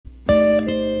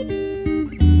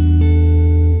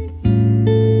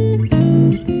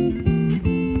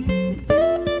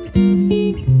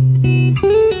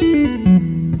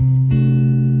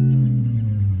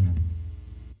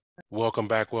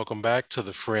Welcome back to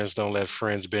the Friends Don't Let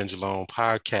Friends Binge Alone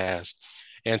podcast.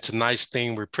 And tonight's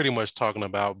theme, we're pretty much talking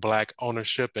about Black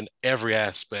ownership in every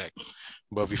aspect.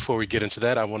 But before we get into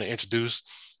that, I want to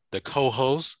introduce the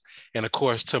co-host. And of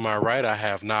course, to my right, I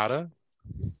have Nada.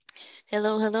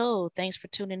 Hello, hello. Thanks for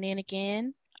tuning in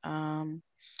again.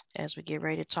 As we get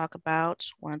ready to talk about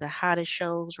one of the hottest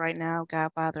shows right now,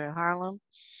 Godfather of Harlem.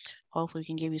 Hopefully, we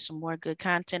can give you some more good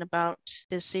content about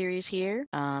this series here.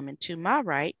 And to my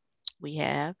right, we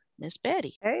have Miss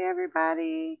Betty. Hey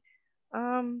everybody.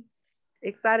 Um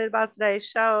Excited about today's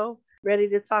show. Ready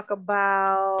to talk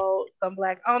about some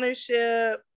black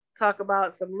ownership, talk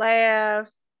about some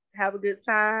laughs, have a good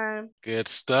time. Good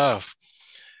stuff.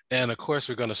 And of course,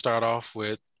 we're going to start off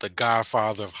with The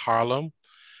Godfather of Harlem,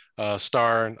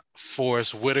 starring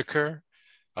Forrest Whitaker,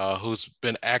 who's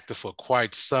been active for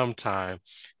quite some time.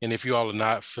 And if you all are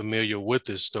not familiar with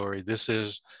this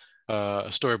is a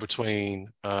story between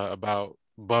about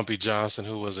Bumpy Johnson,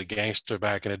 who was a gangster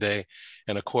back in the day,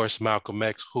 and of course Malcolm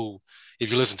X, who,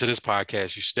 if you listen to this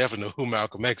podcast, you should definitely know who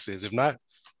Malcolm X is. If not,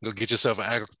 go get yourself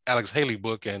an Alex Haley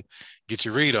book and get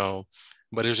your read on.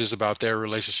 But it was just about their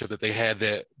relationship that they had,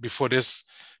 that before this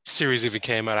series even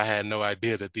came out, I had no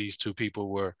idea that these two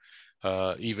people were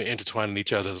even intertwining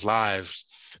each other's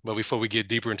lives. But before we get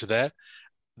deeper into that,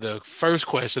 the first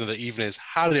question of the evening is,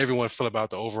 how did everyone feel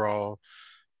about the overall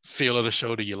feel of the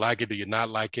show? Do you like it? Do you not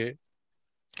like it?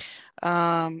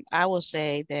 I will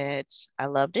say that I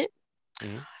loved it.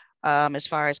 Mhm. As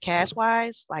far as cast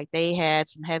wise, like they had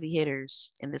some heavy hitters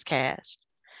in this cast.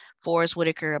 Forrest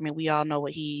Whitaker, I mean, we all know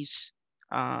what his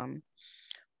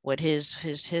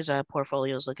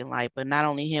portfolio is looking like. But not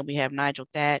only him, we have Nigel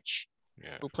Thatch,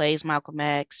 Yeah. who plays Malcolm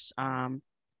X.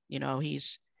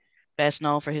 He's best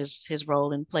known for his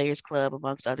role in Players Club,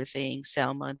 amongst other things,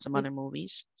 Selma, and some other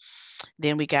movies.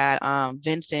 Then we got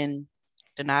Vincent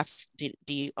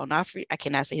D'Onofrio. I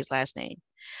cannot say his last name,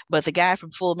 but the guy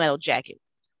from Full Metal Jacket,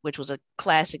 which was a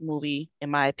classic movie in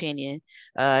my opinion.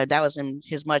 That was in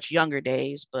his much younger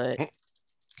days, but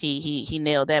he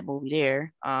nailed that movie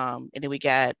there. And then we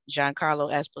got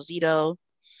Giancarlo Esposito,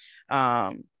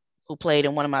 who played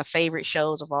in one of my favorite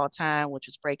shows of all time, which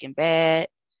was Breaking Bad.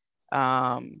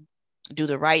 Do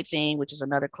the Right Thing, which is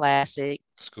another classic.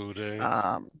 School Days.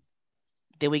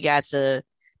 Then we got the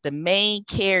main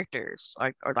characters,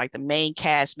 or like the main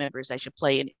cast members that should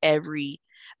play in every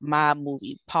mob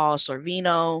movie. Paul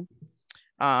Sorvino.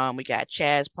 We got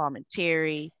Chaz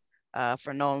Palminteri,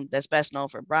 that's best known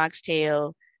for Bronx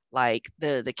Tale. Like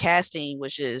the casting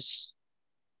was just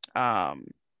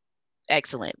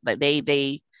excellent. Like they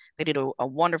did a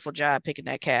wonderful job picking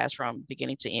that cast from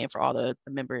beginning to end for all the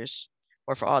members,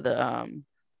 or for all the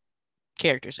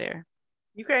characters there.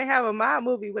 You can't have a mob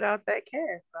movie without that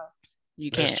cast, though. You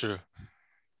That's can't. true.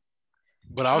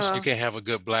 But also, you Uh, can't have a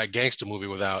good black gangster movie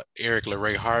without Eric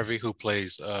LaRae Harvey, who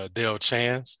plays Dale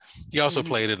Chance. He also Mhm.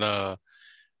 played in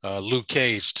Luke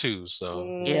Cage too,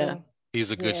 so Yeah. mm,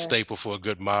 he's a good yeah. staple for a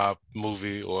good mob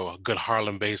movie or a good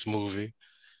Harlem-based movie.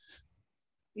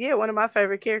 Yeah, one of my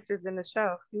favorite characters in the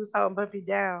show. He was holding Bumpy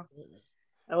down.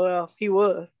 Well, he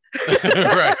was.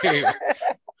 Right.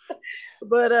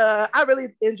 But I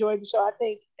really enjoyed the show. I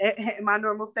think in my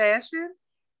normal fashion,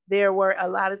 there were a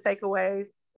lot of takeaways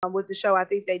with the show. I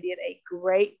think they did a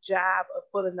great job of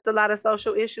pulling a lot of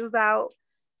social issues out.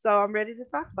 So I'm ready to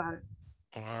talk about it.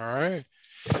 All right.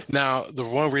 Now, the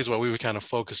one reason why we were kind of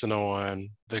focusing on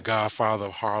the Godfather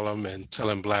of Harlem and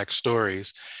telling black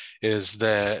stories is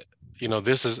that,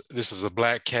 this is a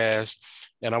black cast,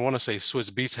 and I want to say Swiss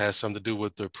Beats has something to do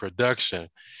with the production.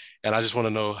 And I just want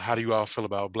to know, how do you all feel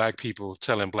about black people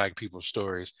telling black people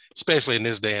stories, especially in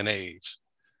this day and age?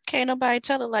 Can't nobody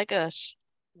tell it like us.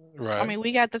 I Right. mean,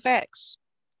 we got the facts,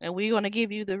 and we're gonna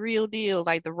give you the real deal,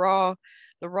 like the raw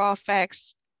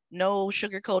facts. No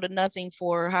sugarcoated nothing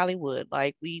for Hollywood.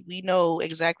 Like we know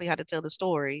exactly how to tell the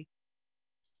story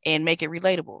and make it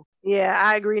relatable. Yeah,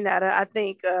 I agree, Nada. I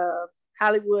think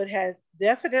Hollywood has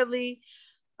definitely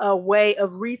a way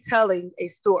of retelling a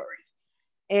story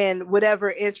and whatever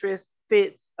interest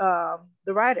fits the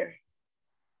writer,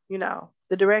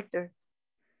 the director.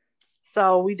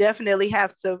 So we definitely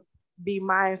have to be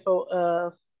mindful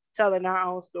of telling our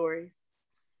own stories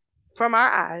from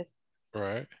our eyes.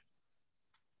 Right.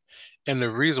 And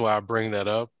the reason why I bring that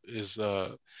up is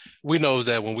we know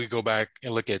that when we go back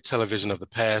and look at television of the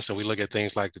past, and we look at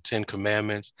things like the Ten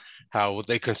Commandments, how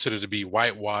they consider to be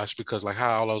whitewashed, because like,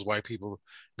 how all those white people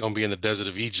gonna be in the desert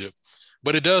of Egypt.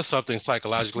 But it does something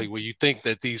psychologically where you think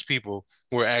that these people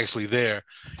were actually there.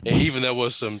 And even there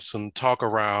was some talk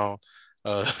around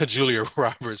Julia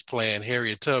Roberts playing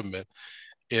Harriet Tubman.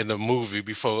 in the movie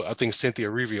before I think Cynthia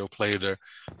Erivo played her.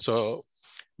 So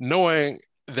knowing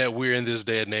that we're in this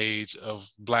day and age of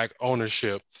Black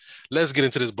ownership, let's get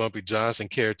into this Bumpy Johnson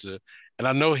character. And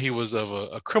I know he was of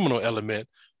a criminal element,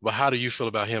 but how do you feel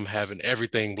about him having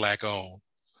everything Black owned?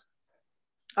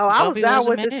 Oh, I was Bumpy down was a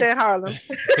with the man. 10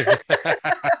 Harlems.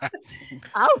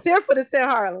 I was here for the 10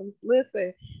 Harlems.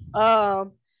 Listen,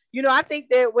 um, I think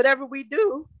that whatever we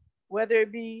do, whether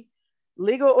it be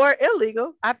legal or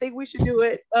illegal, I think we should do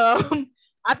it.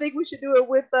 I think we should do it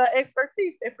with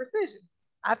expertise and precision.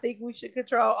 I think we should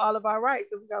control all of our rights.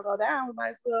 If we're gonna go down, we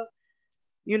might as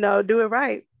well, do it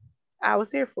right. I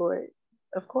was here for it,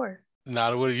 of course.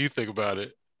 Nada, what do you think about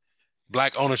it?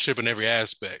 Black ownership in every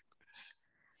aspect.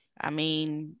 I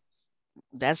mean,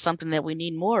 that's something that we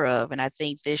need more of. And I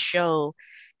think this show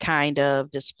kind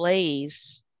of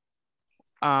displays,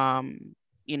 um,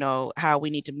 how we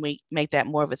need to make that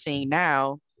more of a thing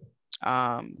now,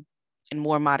 um, in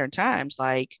more modern times.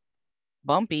 Like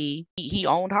Bumpy, he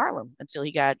owned Harlem until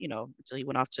he got, until he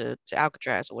went off to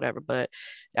Alcatraz or whatever. But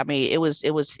I mean,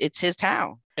 it's his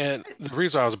town. And the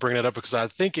reason I was bringing it up because I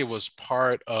think it was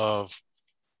part of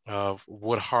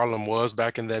what Harlem was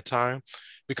back in that time,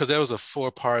 because there was a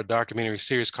four-part documentary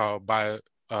series called by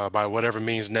Whatever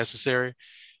Means Necessary,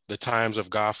 the times of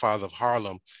Godfather of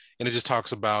Harlem. And it just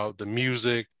talks about the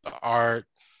music, the art,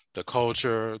 the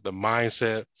culture, the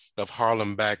mindset of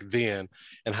Harlem back then,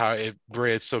 and how it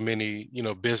bred so many,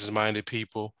 business-minded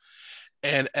people.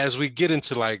 And as we get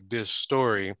into like this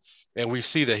story, and we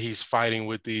see that he's fighting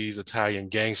with these Italian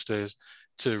gangsters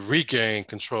to regain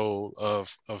control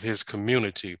of his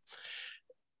community,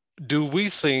 do we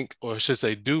think, or I should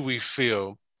say, do we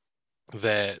feel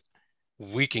that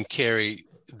we can carry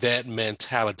that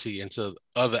mentality into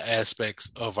other aspects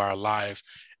of our lives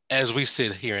as we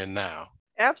sit here and now?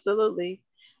 Absolutely.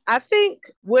 I think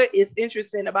what is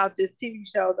interesting about this TV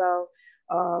show, though,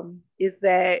 is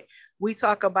that we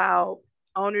talk about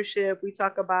ownership, we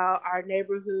talk about our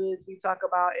neighborhoods, we talk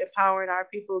about empowering our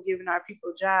people, giving our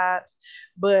people jobs.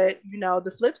 But,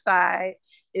 the flip side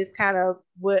is kind of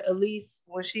what Elise,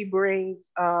 when she brings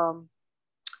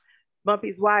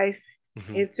Bumpy's wife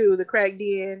Mm-hmm. into the crack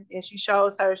den and she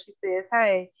shows her, she says,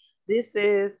 hey, this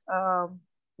is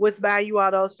what's buying you all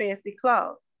those fancy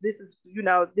clothes. This is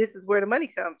where the money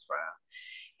comes from.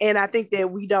 And I think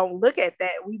that we don't look at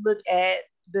that. We look at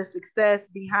the success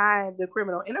behind the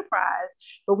criminal enterprise,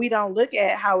 but we don't look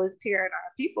at how it's tearing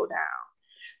our people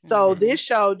down. So Mm-hmm. this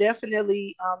show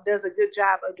definitely does a good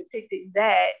job of depicting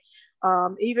that. I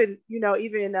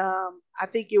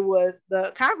think it was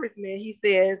the congressman. He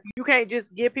says you can't just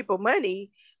give people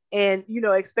money and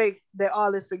expect that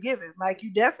all is forgiven. Like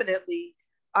you definitely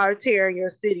are tearing your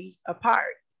city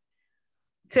apart.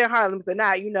 10 Harlems or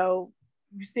not, you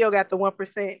still got the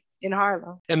 1% in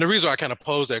Harlem. And the reason I kind of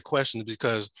pose that question is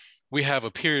because we have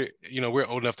a period, we're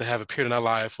old enough to have a period in our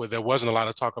life where there wasn't a lot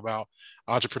of talk about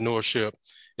entrepreneurship.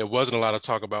 There wasn't a lot of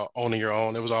talk about owning your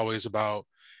own. It was always about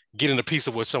getting a piece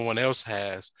of what someone else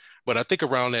has. But I think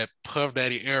around that Puff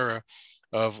Daddy era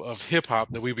of hip hop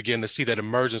that we begin to see that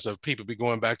emergence of people be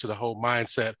going back to the whole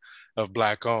mindset of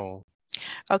Black owned.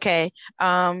 Okay.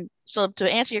 So to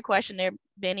answer your question there,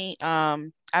 Benny,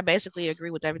 I basically agree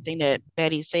with everything that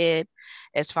Betty said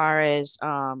as far as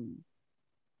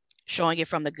showing it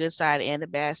from the good side and the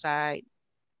bad side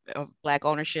of Black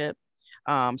ownership.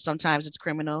 Sometimes it's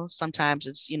criminal, sometimes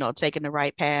it's, taking the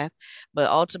right path, but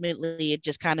ultimately it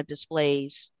just kind of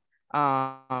displays,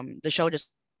 the show just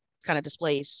kind of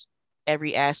displays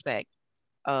every aspect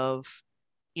of,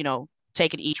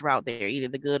 taking each route there, either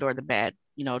the good or the bad,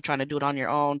 trying to do it on your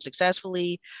own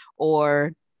successfully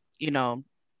or, you know,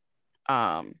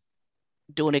 um,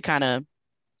 doing it kind of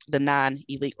the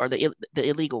non-illegal or the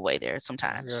illegal way there I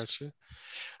sometimes. got you.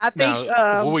 I think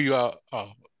Now, what were you? Oh,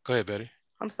 go ahead, Betty.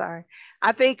 I'm sorry.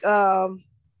 I think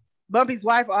Bumpy's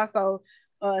wife also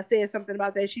said something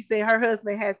about that. She said her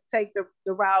husband had to take the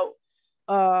route,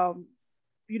 um,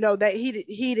 that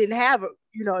he didn't have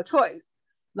a choice.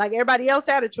 Like everybody else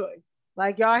had a choice.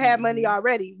 Like y'all had money Mm-hmm.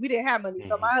 already. We didn't have money.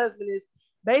 So Mm-hmm. my husband is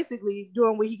basically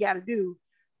doing what he got to do,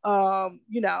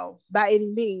 by any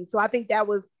means. So I think that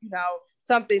was,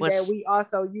 something that What's we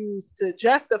also use to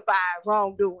justify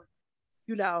wrongdoing,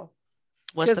 you know,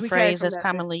 what's because the we came phrase from that's nothing.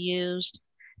 commonly used?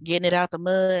 Getting it out the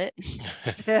mud.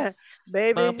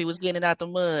 Baby, Bumpy was getting it out the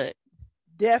mud.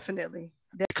 definitely.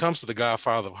 It comes to the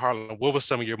Godfather of Harlem, what were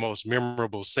some of your most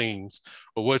memorable scenes,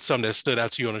 or what's something that stood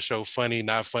out to you on the show? Funny,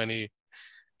 not funny,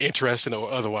 interesting,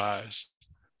 or otherwise?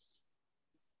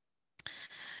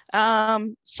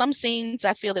 Some scenes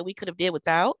I feel that we could have did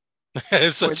without.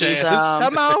 for Such these as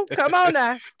Come on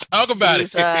now. talk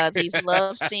about these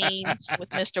love scenes with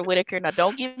Mr. Whitaker. Now,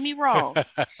 don't get me wrong,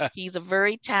 it. he's a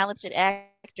very talented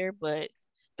actor, but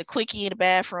the quickie in the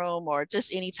bathroom or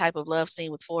just any type of love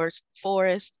scene with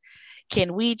Forrest,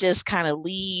 can we just kind of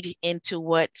lead into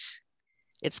what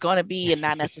it's going to be and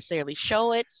not necessarily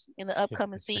show it in the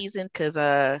upcoming season? Because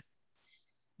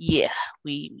yeah,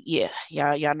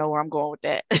 y'all know where I'm going with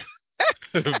that.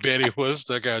 Betty, what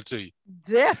stuck out to you?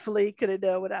 Definitely could have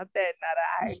done without that. Now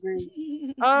that I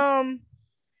agree. I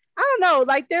don't know.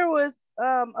 Like there was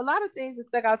a lot of things that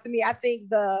stuck out to me. I think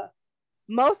the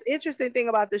most interesting thing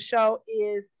about the show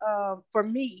is for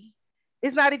me,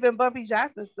 it's not even Bumpy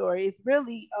Johnson's story. It's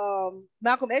really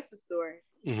Malcolm X's story.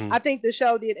 Hmm. I think the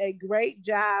show did a great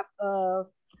job of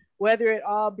whether it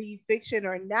all be fiction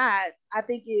or not. I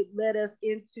think it led us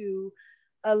into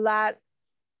a lot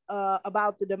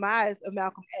about the demise of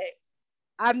Malcolm X.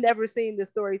 I've never seen the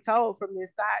story told from this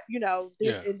side,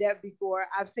 this Yeah. in depth before.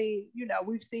 I've seen,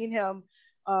 we've seen him,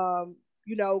 um,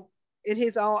 you know, in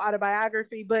his own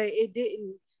autobiography, but it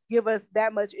didn't give us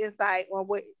that much insight on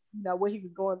what he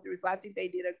was going through. So I think they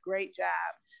did a great job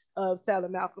of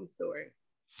telling Malcolm's story.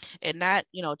 And not,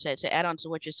 to add on to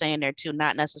what you're saying there too,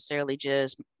 not necessarily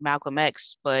just Malcolm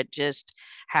X, but just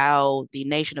how the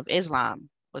Nation of Islam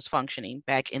was functioning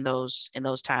back in those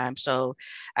times. So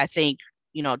I think,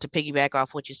 to piggyback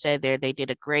off what you said there, they did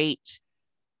a great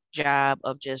job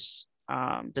of just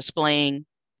displaying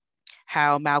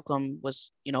how Malcolm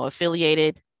was,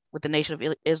 affiliated with the Nation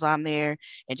of Islam there,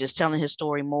 and just telling his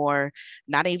story more.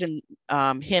 Not even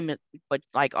him, but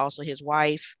like also his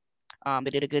wife. They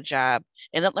did a good job.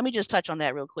 And let me just touch on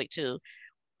that real quick too.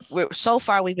 So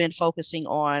far we've been focusing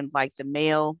on like the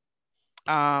male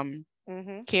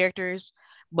Mm-hmm. characters,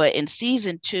 but in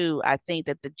season 2, I think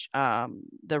that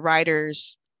the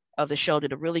writers of the show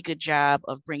did a really good job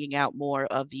of bringing out more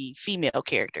of the female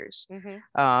characters.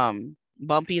 Mm-hmm.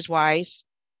 Bumpy's wife,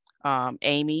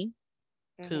 Amy,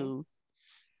 Mm-hmm. who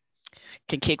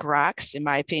can kick rocks, in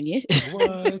my opinion.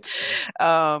 What?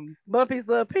 um, Bumpy's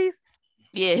little piece.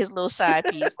 yeah, his little side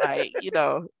piece, like,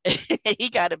 he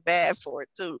got it bad for it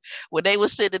too. When they were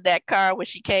sitting in that car when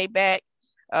she came back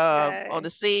on the Hey.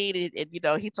 scene, and he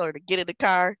told her to get in the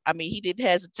car. I mean, he didn't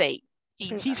hesitate.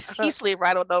 He slid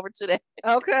right on over to that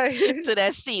Okay. to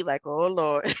that seat, like, oh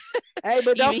Lord. Hey,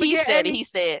 but don't Even he forget, said it. Amy.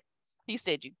 He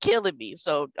said, "You killing me."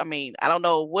 So I mean, I don't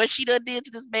know what she done did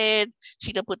to this man.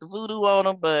 She done put the voodoo on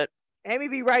him, but Amy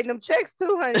be writing them checks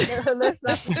too, honey. Let's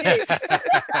not forget.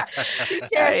 She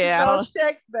cashes yeah, I those don't.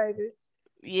 checks, baby.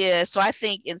 Yeah, so I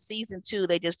think in season 2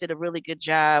 they just did a really good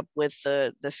job with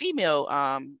the female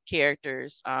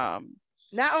characters. Not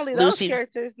only those Lucy,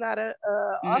 characters, not mhm,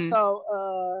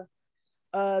 also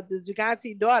the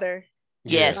Gigante daughter.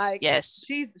 Yeah. yes, Like yes,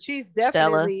 she's Stella.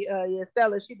 definitely yeah,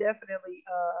 Stella. She definitely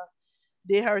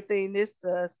did her thing this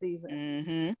season.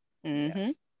 Mhm, Yeah.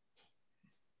 mhm,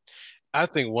 I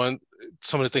think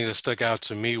some of the things that stuck out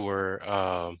to me were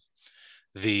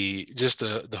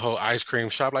the whole ice cream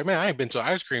shop. Like, man, I ain't been to an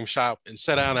ice cream shop and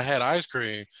sat down and had ice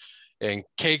cream and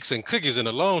cakes and cookies in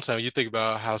a long time. You think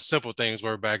about how simple things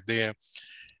were back then.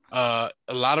 A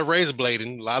lot of razor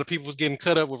blading. A lot of people was getting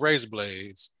cut up with razor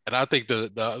blades. And I think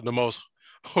the most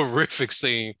horrific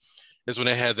scene is when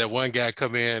they had that one guy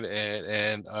come in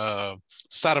and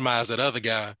sodomize that other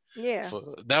guy. Yeah.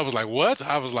 That was like, what?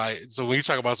 I was like, so when you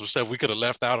talk about some stuff we could have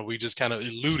left out or we just kind of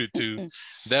alluded to,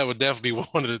 that would definitely be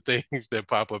one of the things that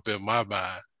pop up in my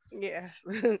mind. Yeah.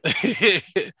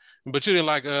 But you didn't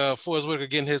like Forrest Whitaker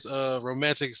getting his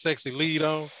romantic, sexy lead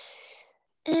on?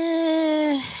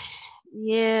 Eh,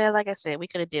 yeah, like I said, we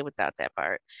could have did without that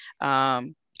part.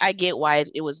 I get why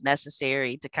it was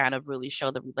necessary to kind of really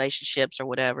show the relationships or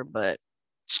whatever, but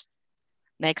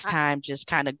next I, time just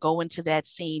kind of go into that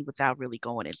scene without really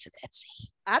going into that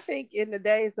I think in the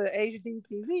days of HD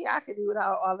TV, I could do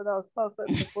without all of those close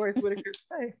ups of Forrest Whitaker's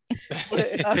face.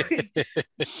 But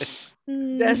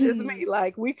that's just scene. me.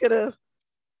 Like we could have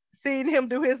seen him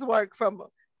do his work from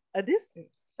a distance.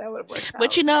 That would have worked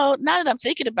But out. now that I'm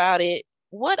thinking about it,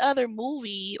 what other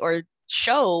movie or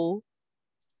show?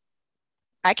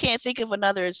 I can't think of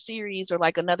another series or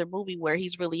like another movie where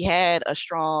he's really had a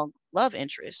strong love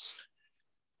interest.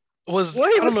 Was Well,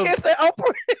 he I don't was know if kissing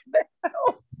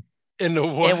Oprah. in the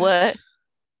And one. what?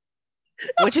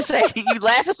 What you say? You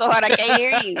laughing so hard I can't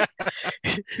hear you.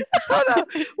 Hold on. I want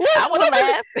to What was it?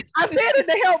 laugh. I said it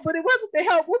to help, but it wasn't to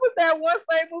help. What was that one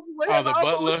same movie where him Oh, and the Oprah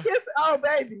was Butler. kissing? Oh,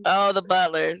 baby. Oh, the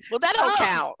Butler. Well, that don't Oh,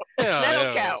 count. Yeah, That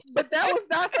don't yeah. count. but that was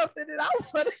not something that I was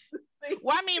funny.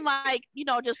 Well, I mean, like,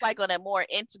 just like on a more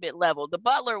intimate level. The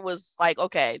butler was like,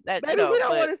 okay, that, Maybe we don't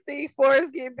but want to see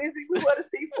Forrest get busy. We want to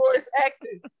see Forrest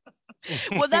acting.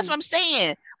 well, that's what I'm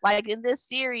saying. Like in this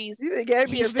series, You gave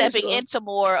me a he's stepping visual. into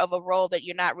more of a role that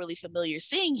you're not really familiar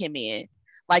seeing him in.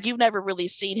 Like you've never really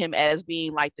seen him as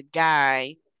being like the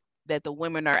guy that the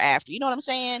women are after. You know what I'm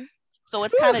saying? So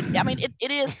it's kind of, I mean,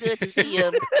 it is good to see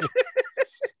him.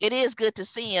 It is good to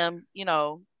see him,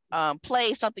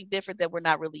 play something different that we're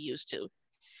not really used to.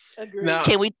 Agreed. Now,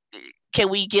 Can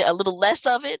we get a little less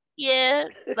of it? Yeah.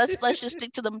 Let's just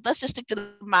stick to the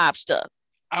mob stuff.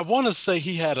 I want to say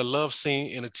he had a love scene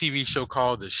in a TV show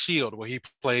called The Shield, where he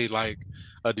played like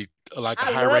a like a I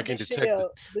love high-ranking the detective.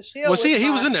 Shield. The Shield Was was he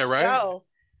was my in there, right? show.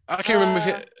 I can't remember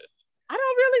if Uh, I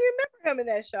don't really remember him in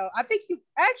that show. I think he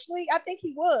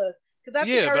was because I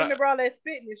think yeah, I but remember all that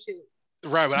spitting and shit.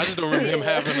 right, but I just don't remember him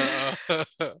Yeah,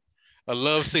 having a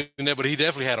love scene in there. But he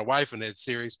definitely had a wife in that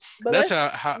series. but And that's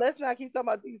how let's not keep talking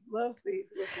about these love scenes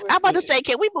with I'm Forrest about to Whitaker. say,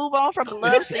 can we move on from the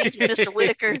love scenes with Mr.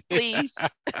 Whitaker, please?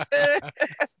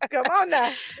 Come on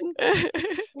now.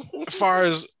 as far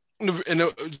as and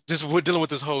just we're dealing with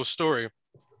this whole story,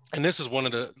 and this is one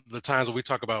of the times when we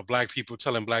talk about black people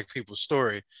telling black people's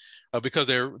story, because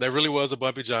there really was a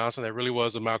Bumpy Johnson, there really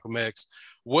was a Malcolm X.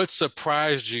 What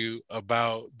surprised you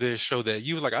about this show that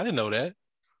you was like, I didn't know that?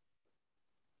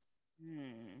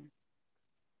 Hmm.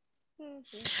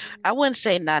 I wouldn't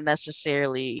say not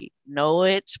necessarily know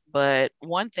it, but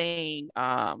one thing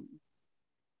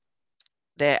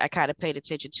that I kind of paid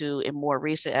attention to in more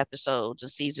recent episodes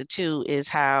of season two is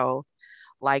how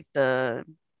like the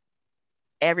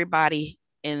everybody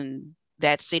in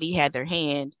that city had their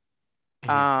hand. Mhm.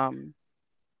 Um,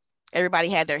 everybody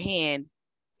had their hand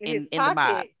In his in the mob.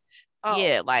 pocket. Oh.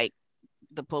 Yeah, like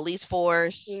the police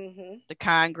force, Mhm. the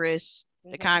Congress,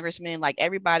 the Mhm. congressmen, like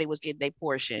everybody was getting their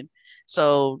portion.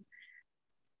 So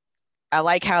I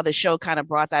like how the show kind of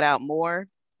brought that out more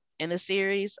in the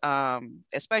series,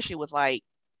 especially with like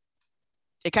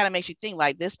it kind of makes you think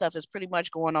like this stuff is pretty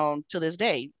much going on to this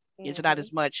day. It's not Mhm.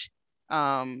 as much.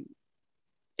 Um,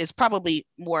 it's probably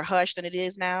more hush than it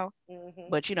is now, Mhm.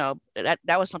 but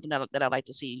that was something that I like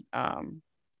to see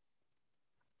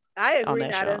I on agree,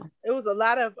 that Nada. show. It was a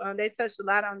lot of they touched a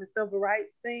lot on the civil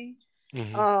rights thing.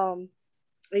 Mhm. Um,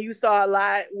 and you saw a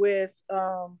lot with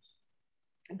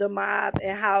the mob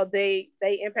and how they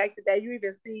impacted that. You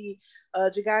even see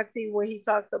Gigante when he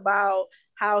talks about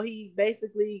how he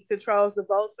basically controls the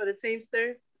votes for the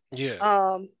Teamsters.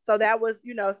 Yeah. So that was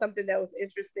something that was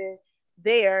interesting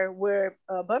there, where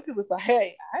Bumpy was like,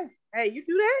 hey, you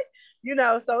do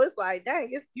that, So it's like,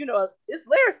 dang, it's it's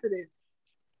layers to this.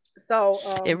 So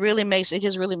It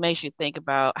just really makes you think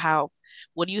about how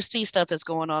when you see stuff that's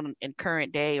going on in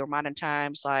current day or modern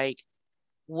times, like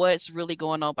what's really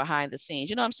going on behind the scenes.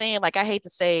 You know what I'm saying? Like I hate to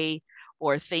say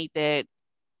or think that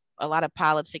a lot of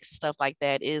politics and stuff like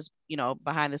that is,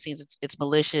 behind the scenes it's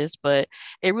malicious, but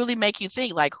it really make you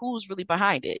think like who's really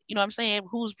behind it. You know what I'm saying?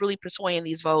 Who's really persuading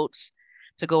these votes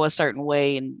to go a certain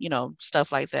way and,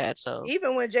 stuff like that. So,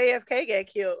 even when JFK got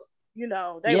killed, they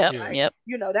was yep, Yeah. like, yep.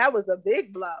 that was a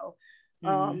big blow.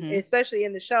 Mhm. Especially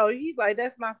in the show. He's like,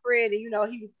 that's my friend, and he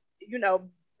was,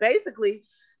 basically,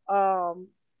 um,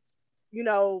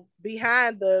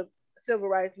 behind the civil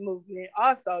rights movement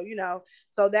also,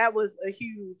 So that was a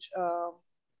huge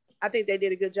I think they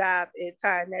did a good job at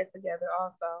tying that together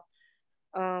also.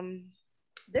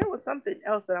 There was something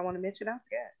else that I want to mention. I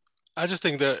forgot. I just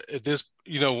think that at this,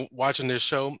 watching this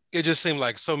show, it just seemed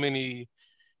like so many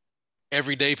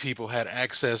everyday people had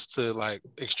access to like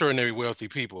extraordinary wealthy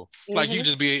people. Like you Mm-hmm.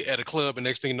 just be at a club and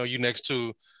next thing you know, you next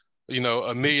to,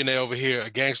 a millionaire over here, a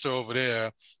gangster over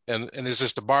there, and it's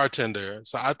just a bartender.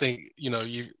 So I think,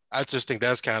 I just think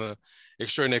that's kind of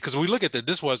extraordinary. Because we look at that,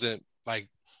 this wasn't like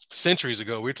centuries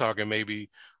ago. We're talking maybe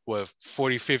what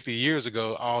 40, 50 years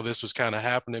ago, all this was kind of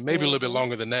happening, maybe a little bit Mm-hmm.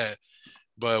 longer than that.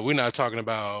 But we're not talking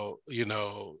about,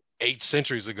 8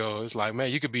 centuries ago. It's like,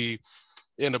 man, you could be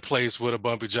in a place with a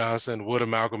Bumpy Johnson, with a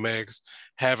Malcolm X,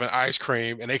 having ice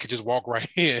cream, and they could just walk right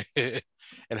in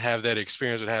and have that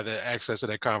experience and have that access to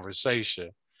that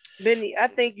conversation. Benny, I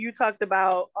think you talked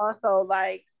about also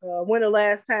like when the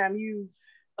last time you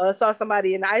saw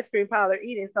somebody in the ice cream parlor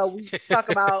eating. So we talk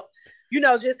about,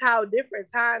 just how different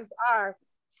times are.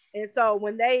 And so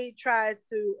when they tried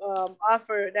to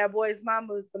offer that boy's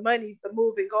mama some money to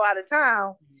move and go out of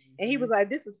town, and he was Mhm. like,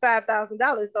 "This is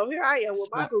 $5,000." So here I am with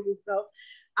my Google stuff.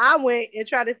 I went and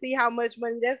tried to see how much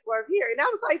money that's worth here, and I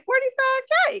was like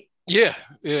 45K. Yeah,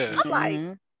 yeah. I'm like,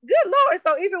 Mhm. good lord.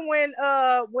 So even when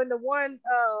the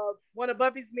one of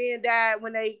Buffy's men died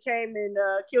when they came and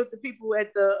killed the people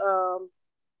at the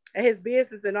at his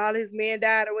business and all his men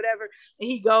died or whatever, and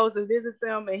he goes and visits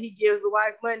them and he gives the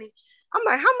wife money. I'm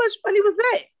like, how much money was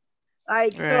that?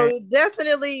 Like, so Right. it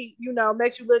definitely,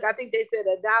 makes you look. I think they said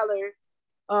 $1.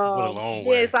 Went a long Then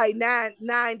way. it's like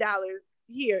 $9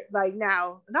 here, like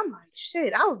now. And I'm like,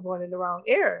 shit, I was born in the wrong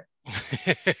era.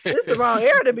 This is the wrong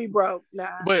era to be broke. Nah.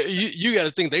 But you got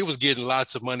to think they was getting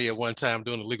lots of money at one time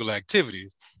doing illegal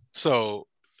activities. So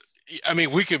I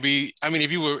mean, we could be. I mean,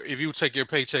 if you take your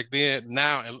paycheck then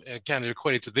now and kind of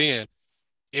equate it to then,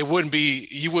 it wouldn't be.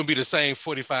 You wouldn't be the same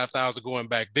 45,000 going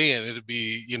back then. It'd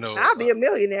be, I'll be a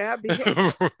millionaire. I'll be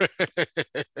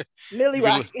Millie you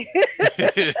Rock.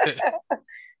 could,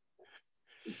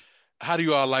 how do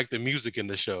you all like the music in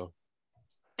the show?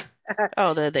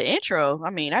 Oh, the intro.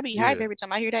 I mean, I be hyped Yeah, every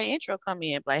time I hear that intro come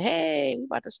in. Like, hey, we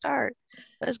about to start.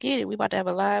 Let's get it. We about to have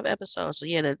a live episode. So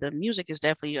yeah, the music is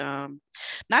definitely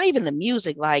not even the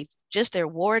music, like just their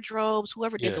wardrobes.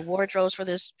 Whoever did yeah. the wardrobes for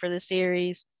this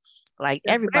series, like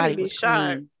That's Mammy everybody be was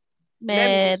sharp. clean.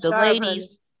 Mammy be Man, sharp, honey.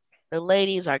 the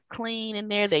ladies are clean in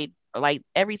there. They like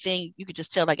everything. You could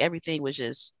just tell like everything was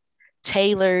just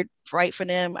tailored right for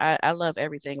them. I love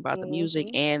everything about the music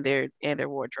Hmm. and their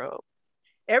wardrobe.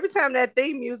 Every time that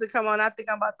theme music come on, I think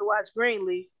I'm about to watch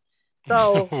Greenleaf.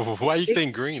 So Why you it, think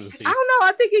I Greenleaf? don't know.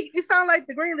 I think it sounds like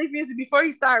the Greenleaf music before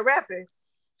he started rapping.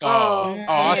 I see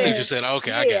what you Yeah, Mm, said.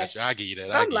 Okay, I yeah. got you. I give you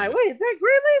that. I I'm give you like, that. wait, is that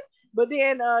Greenleaf? But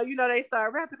then, they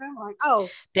start rapping. I'm like, oh,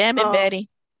 damn it, um, Betty.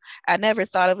 I never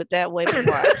thought of it that way before.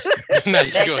 Now you're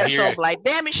Next gonna hear episode, it. like,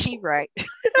 damn it, she right.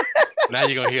 Now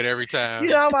you're gonna hear it every time.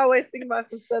 I'm always thinking about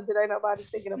some stuff that ain't nobody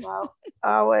thinking about.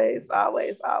 Always,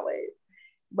 always, always.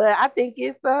 But I think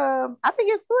it's slick. I think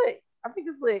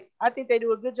it's slick. I think they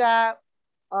do a good job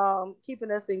keeping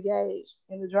us engaged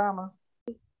in the drama.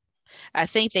 I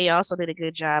think they also did a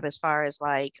good job as far as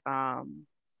like when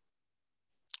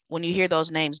you hear those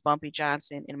names, Bumpy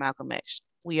Johnson and Malcolm X,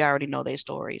 we already know their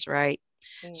stories, right?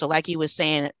 So, Mm-hmm. like you was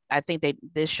saying, I think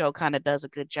this show kind of does a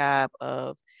good job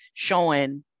of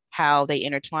showing how they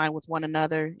intertwine with one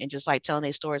another and just like telling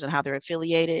their stories and how they're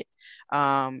affiliated.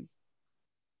 Um,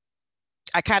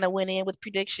 I kind of went in with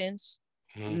predictions,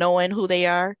 Mhm. knowing who they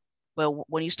are, but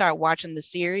when you start watching the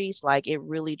series, like it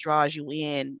really draws you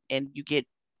in and you get,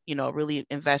 really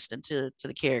invested into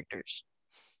the characters.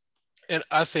 And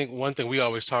I think one thing we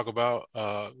always talk about,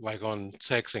 like on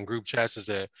text and group chats, is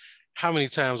that how many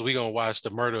times we gonna watch the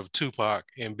murder of Tupac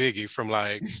and Biggie from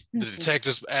like the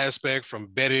detective aspect, from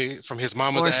Betty, from his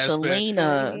mama's Or aspect,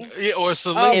 Selena. Mm-hmm. yeah, or Oh, If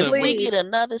Selena. we please, get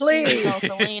another series please, on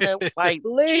Selena, like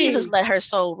Jesus, please. let her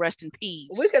soul rest in We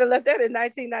peace. could have left that in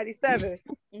 1997.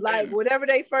 Like whenever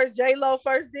they first J Lo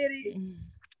first did it,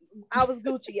 I was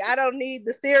Gucci. I don't need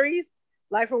the series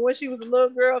like from when she was a little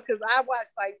girl because I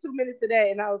watched like 2 minutes a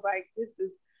day and I was like, this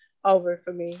is over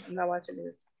for me. I'm not watching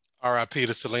this. R.I.P.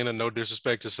 to Selena. No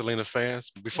disrespect to Selena fans.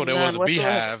 Before there was None a whatsoever.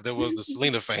 beehive, there was the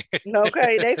Selena fan.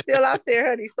 Okay, they still out there,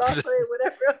 honey. Soft play,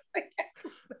 whatever else.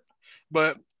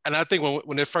 But and I think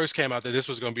when it first came out that this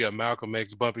was going to be a Malcolm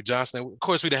X Bumpy Johnson, of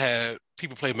course we'd have had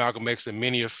people play Malcolm X in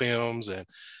many of films, and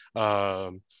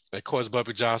of course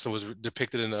Bumpy Johnson was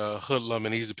depicted in Hoodlum,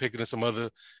 and he's depicted in some other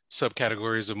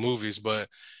subcategories of movies. But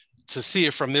to see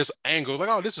it from this angle, like,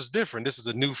 oh, this is different. This is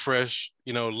a new, fresh,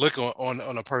 look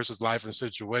on a person's life and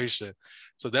situation.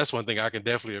 So that's one thing I can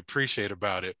definitely appreciate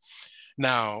about it.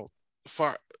 Now,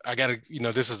 far I gotta,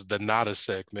 this is the nada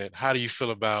segment. How do you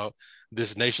feel about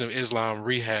this Nation of Islam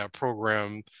rehab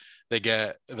program? They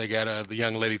got the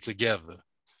young lady together.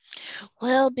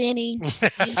 Well, Benny,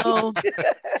 you know,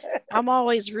 I'm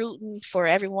always rooting for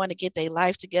everyone to get their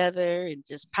life together and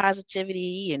just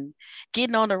positivity and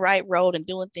getting on the right road and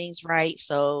doing things right.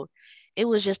 So it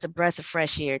was just a breath of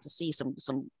fresh air to see some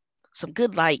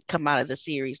good light come out of the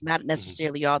series, not Mhm.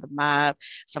 necessarily all the mob,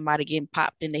 somebody getting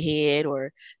popped in the head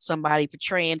or somebody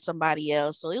portraying somebody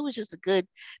else. So it was just a good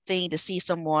thing to see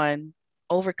someone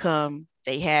overcome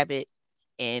their habit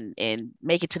and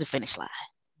make it to the finish line.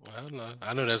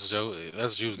 I know that's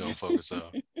what you was gonna focus on.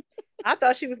 I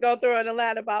thought she was gonna throw in a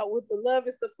line about with the love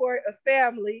and support of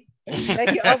family, they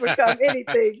can overcome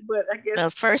anything. But I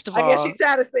guess First of I guess all, she's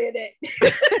tired of saying that.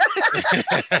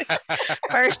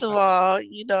 First of all,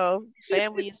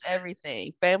 family is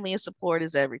everything. Family and support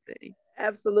is everything.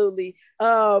 Absolutely.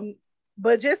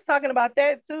 But just talking about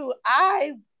that too,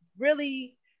 I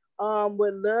really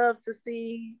would love to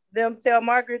see them tell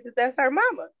Margaret that that's her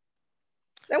mama.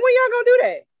 Now when y'all gonna do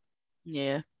that?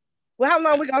 Yeah. Well, how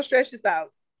long we gonna stretch this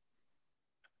out?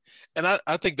 And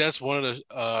I think that's one of the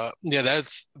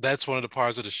that's one of the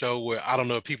parts of the show where I don't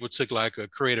know if people took like a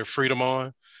creative freedom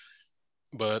on.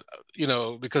 But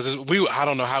because I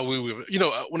don't know how we would,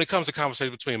 when it comes to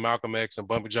conversation between Malcolm X and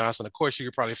Bumpy Johnson, of course you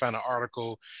could probably find an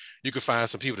article, you could find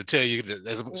some people to tell you that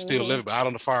they're still living, but I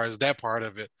don't know as far as that part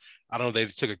of it. I don't know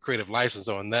if they took a creative license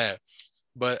on that.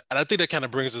 But I think that kind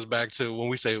of brings us back to when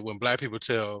we say when Black people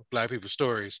tell Black people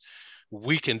stories,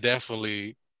 we can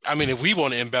definitely, I mean, if we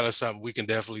want to embellish something, we can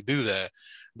definitely do that.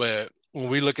 But when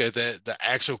we look at that, the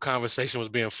actual conversation was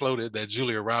being floated that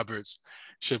Julia Roberts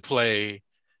should play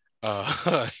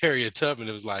Harriet Tubman.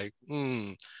 It was like,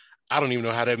 I don't even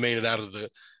know how that made it out of the.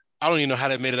 I don't even know how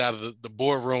that made it out of the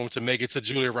boardroom to make it to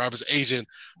Julia Roberts' agent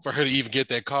for her to even get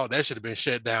that call. That should have been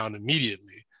shut down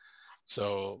immediately.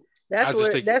 So I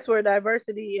just think, that's where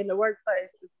diversity in the workplace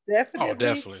is oh, definitely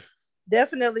definitely.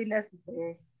 definitely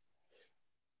necessary.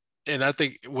 And I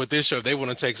think with this show, they want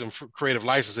to take some creative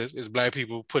licenses. It's Black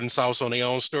people putting sauce on their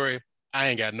own story. I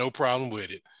ain't got no problem with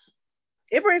it.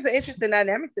 It brings an interesting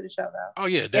dynamic to the show, though. Oh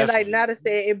yeah, And like definitely. not to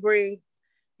say it brings,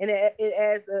 and it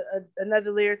adds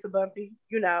another layer to Bumpy,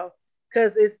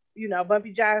 because it's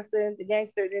Bumpy Johnson, the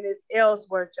gangster, then it's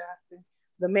Ellsworth Johnson,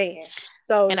 the man.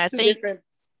 So And it's I two think, different,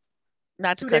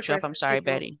 not to two cut you off, different I'm sorry,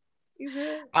 people. Betty. You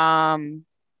good?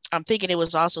 I'm thinking it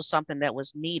was also something that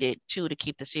was needed too to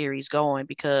keep the series going,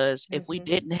 because if we Mm-hmm.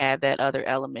 didn't have that other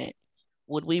element,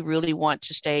 would we really want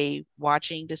to stay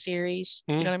watching the series?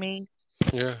 You know what I mean?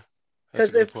 Yeah, that's a Because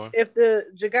good point. if the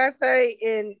Gigante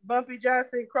and Bumpy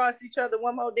Johnson cross each other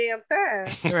one more damn time,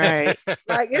 Right.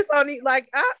 like it's only like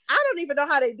I don't even know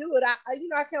how they do it.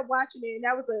 I kept watching it, and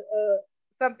that was a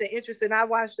something interesting. I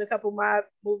watched a couple of my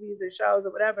movies and shows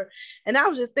or whatever, and I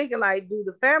was just thinking like, do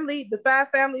the five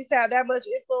families have that much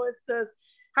influence? Because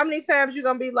how many times you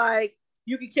gonna be like,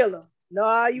 you can kill him?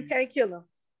 No, you can't kill him.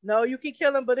 No, you can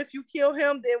kill him, but if you kill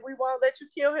him, then we won't let you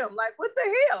kill him. Like what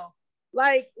the hell?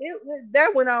 Like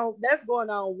that went on. That's going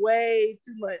on way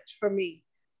too much for me.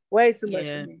 Way too much for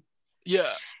Yeah. me.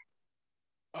 Yeah.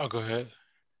 I'll go ahead.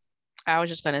 I was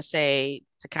just gonna say,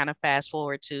 to kind of fast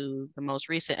forward to the most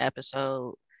recent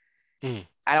episode, Mm.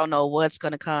 I don't know what's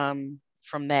gonna come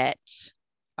from that.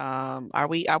 Are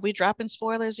we dropping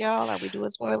spoilers, y'all? Are we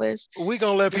doing spoilers? We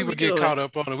gonna let What are people we get doing? caught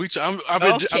up on it.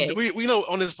 Okay. We know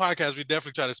on this podcast we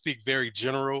definitely try to speak very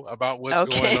general about what's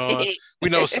going on. Okay. We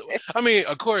know. I mean,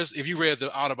 of course, if you read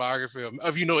the autobiography,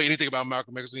 if you know anything about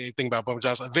Malcolm X, anything about Bumpy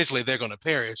Johnson, eventually they're gonna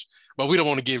perish. But we don't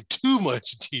want to give too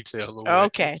much detail away.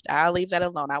 Okay. I'll leave that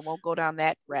alone. I won't go down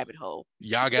that rabbit hole.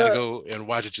 Y'all got to But go and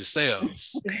watch it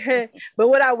yourselves. but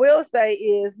what I will say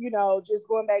is, just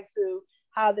going back to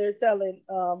how they're telling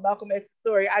Malcolm X's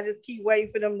story, I just keep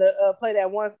waiting for them to play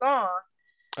that one song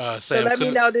to Sam let me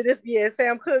Cooke. know that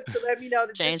Sam Cooke, to let me know that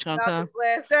this Change is gonna come. Malcolm's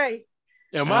last day.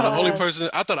 Am I the only Uh-huh. person?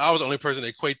 I thought I was the only person that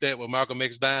equate that with Malcolm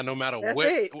X dying. No matter That's what,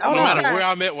 it. I'm Oh no gonna matter no. where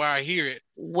cry. I'm at, where I hear it.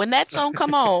 When that song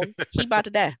come on, he about to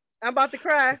die. I'm about to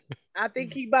cry. I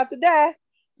think he about to die.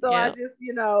 So I Yep. just,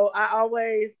 I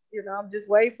always, I'm just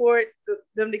waiting for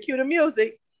them to cue the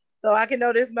music so I can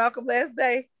know this Malcolm last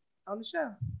day on the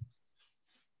show.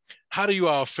 How do you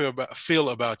all feel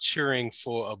about cheering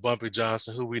for a Bumpy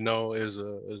Johnson, who we know is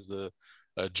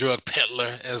a drug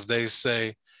peddler, as they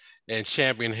say, and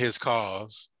champion his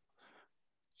cause?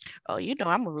 Oh,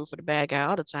 I'm a root for the bad guy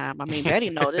all the time. I mean,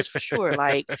 Betty know this for sure.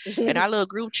 Like in our little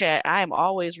group chat, I am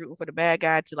always rooting for the bad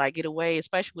guy to like get away,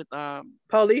 especially with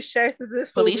Police chases this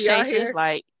fool police be out chases. here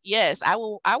Like, yes, I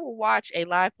will watch a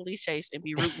live police chase and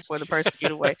be rooting for the person to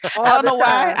get away. I all don't the know why.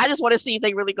 time. I just want to see if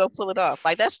they really go pull it off.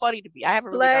 Like that's funny to me. I have a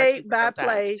really dark Play humor by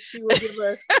sometimes. play, she will give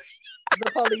us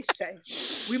the police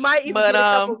chase. We might even But get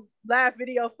a couple live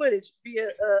video footage via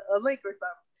a link or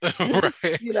something.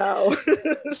 Right. You know.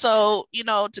 so,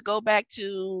 to go back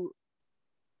to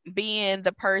being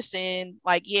the person,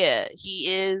 like, yeah, he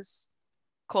is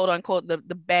quote unquote the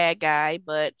bad guy,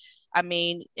 but I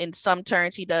mean, in some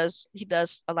turns, he does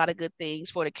a lot of good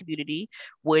things for the community,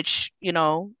 which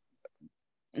not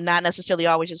necessarily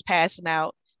always just passing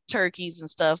out turkeys and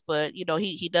stuff, but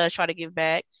he does try to give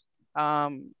back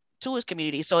to his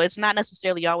community. So it's not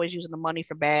necessarily always using the money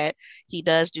for bad. He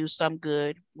does do some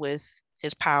good with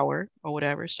his power or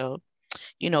whatever. So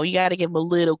you got to give him a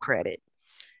little credit.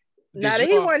 Now Did that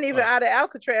you he all? wasn't even out of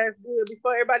Alcatraz good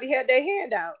before everybody had their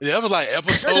hand out. Yeah, that was like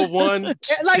episode one, Like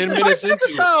 10 the minutes first into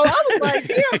episode, I was like,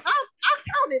 damn, I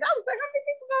counted. I was like, how many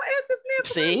people gonna ask this man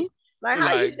for money? See, Like it.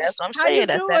 Like that's what I'm how you saying.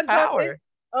 That's that doing, Bumpy?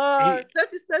 power. he,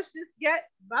 Such and such just got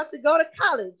about to go to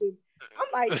college. And I'm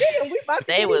like, damn, we about to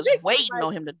They get was evicted. waiting Like,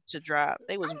 on him to drop.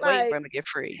 They was I'm waiting for like, him to get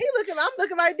free. I'm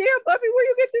looking like, damn, Bumpy, where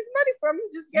you get this money from?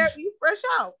 You just got you fresh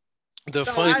out. the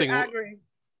So funny I thing agree.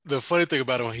 the funny thing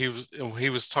about it when he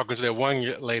was talking to that one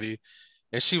lady,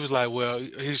 And she was like, well,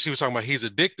 she was talking about he's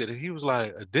addicted. And he was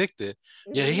like, addicted?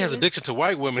 Yeah, he has Mhm. addiction to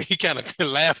white women. He kind of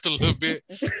laughed a little bit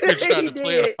and tried He to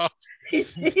play it did. off He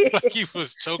like did. he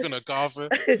was choking or coughing.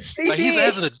 He Like he did.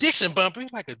 has an addiction, Bumpy,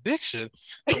 like addiction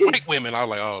to white women. I was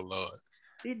like, oh Lord.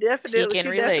 He can She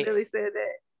relate. definitely said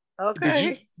that. Did you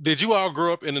Okay. did you all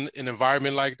grow up in an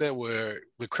environment like that where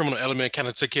the criminal element kind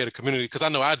of took care of the community? Because I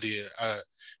know I did.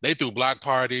 They threw block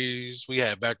parties. We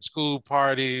had back to school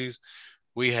parties.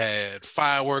 We had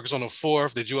fireworks on the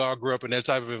 4th. Did you all grow up in that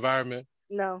type of environment?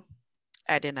 No,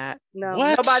 I did not. no.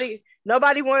 What?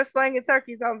 Nobody wants slinging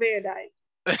turkeys on Van Dyke.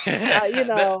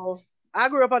 That, I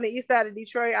grew up on the east side of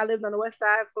Detroit. I lived on the west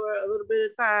side for a little bit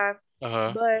of time.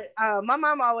 uh-huh. But my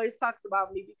mom always talks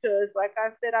about me because, like I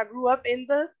said, I grew up in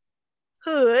the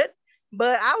hood,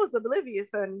 but I was oblivious,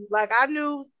 and like I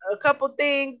knew a couple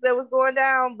things that was going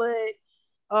down,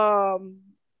 but um,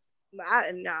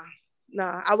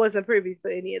 I wasn't privy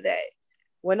to any of that.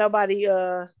 When nobody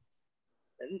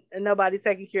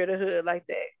taking care of the hood like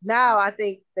that. Now I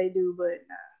think they do, but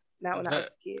nah, not when I was That,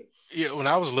 a kid. yeah, when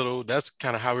I was little, that's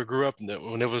kind of how we grew up.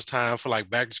 When it was time for like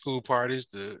back to school parties,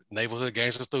 the neighborhood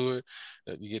gangsters threw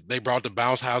it. They brought the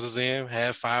bounce houses in,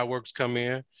 had fireworks come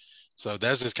in. So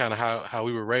that's just kind of how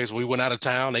we were raised. When we went out of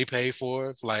town, they paid for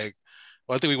it. Like,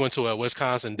 well, I think we went to a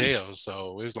Wisconsin Dells,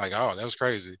 so it was like, oh, that was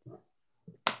crazy.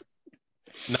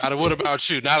 Nada, what about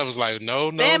you? Nada was like, no,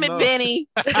 no, Damn it, no. Benny.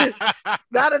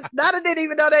 Nada didn't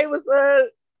even know they was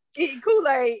eating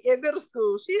Kool-Aid in middle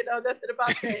school. She didn't know nothing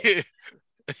about that.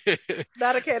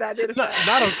 Nada can't identify.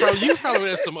 Nada probably you probably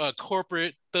had some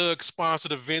corporate thug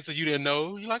sponsored events that you didn't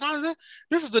know. You're like, oh,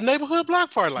 this is the neighborhood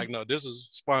block party. Like, no, this is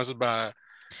sponsored by.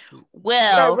 Right,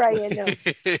 Well, right in them.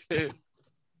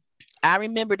 I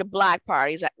remember the block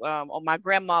parties on my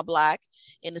grandma block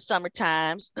in the summer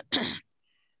times.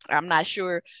 I'm not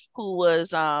sure who was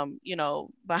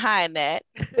behind that,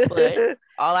 but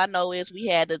all I know is we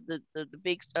had the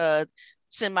big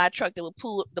semi truck that would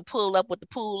pull up with the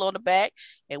pool on the back,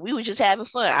 and we was just having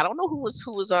fun. I don't know who was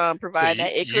So providing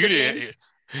that. you did.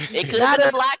 It could have been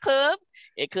the Black Club.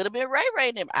 It could have been Ray Ray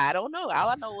and them. I don't know. All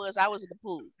I know was I was in the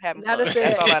pool having fun.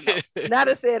 That's all I know.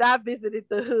 Nada said I visited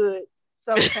the hood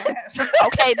sometimes.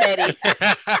 Okay, Betty.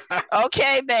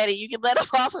 Okay, Betty. You can let her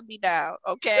off of me now.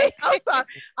 Okay. I'm sorry.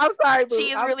 I'm sorry, boo.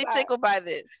 She is I'm really sorry. tickled by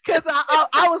this. Because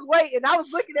I was waiting. I was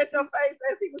looking at your face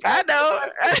as he was. I know.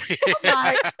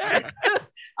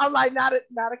 I'm like, Nada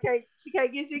can't. She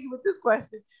can't get jiggy with this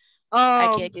question.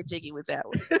 I can't get jiggy with that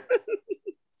one.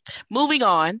 Moving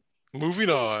on. Moving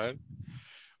on.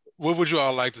 What would you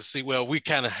all like to see? Well, we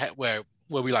kind of where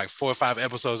we like 4 or 5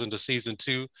 episodes into season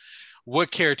 2.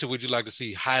 What character would you like to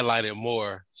see highlighted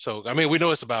more? So, I mean, we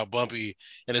know it's about Bumpy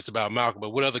and it's about Malcolm, but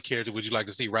what other character would you like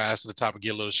to see rise to the top and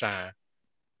get a little shine?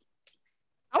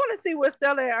 I want to see what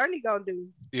Stella and Ernie gonna do.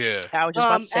 Yeah. I was just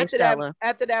about to say Stella.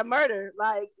 After that murder,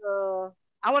 like,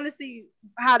 I want to see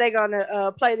how they're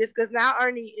gonna play this because now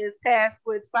Ernie is tasked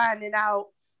with finding out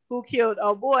who killed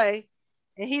oh boy,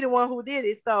 and he the one who did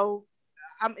it. So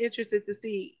I'm interested to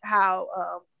see how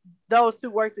those two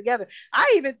work together.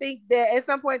 I even think that at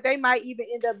some point they might even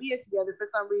end up being together for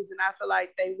some reason. I feel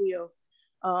like they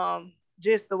will,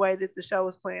 just the way that the show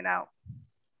is playing out.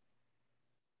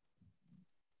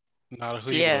 Not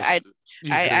who Yeah,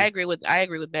 I agree with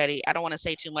Betty. I don't want to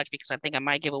say too much because I think I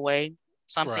might give away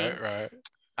something. Right.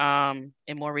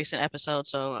 In more recent episodes,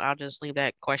 so I'll just leave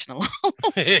that question alone.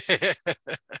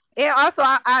 And also,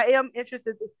 I am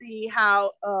interested to see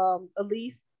how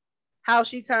Elise, how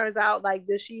she turns out. Like,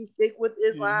 does she stick with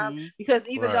Islam? Mm-hmm. Because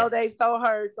even though they told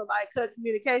her to like cut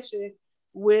communication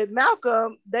with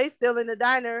Malcolm, they still in the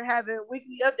diner having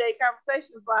weekly update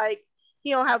conversations. Like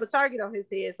he don't have a target on his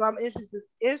head. So I'm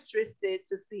interested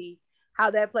to see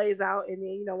how that plays out. And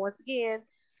then once again,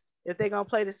 if they're gonna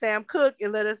play the Sam Cooke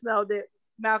and let us know that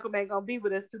Malcolm ain't gonna be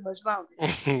with us too much longer.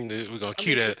 We're gonna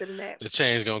cue that. The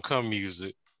change gonna come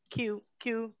music. Cue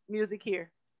music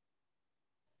here.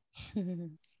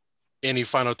 Any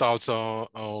final thoughts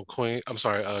on Queen? I'm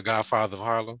sorry, Godfather of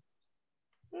Harlem.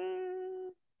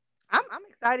 I'm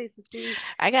excited to see.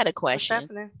 I got a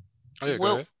question. Oh yeah,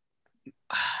 go ahead.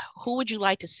 Who would you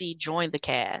like to see join the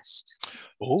cast?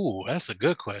 Oh, that's a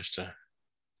good question.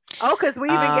 Oh, because we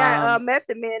even got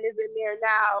Method Man is in there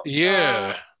now.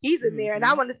 Yeah, he's in there, and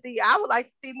I would like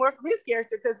to see more from his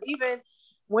character because even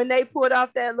when they pulled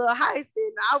off that little heist,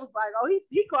 and I was like, oh,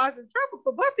 he causing trouble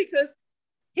for Buffy because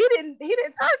he didn't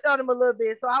turn on him a little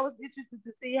bit. So I was interested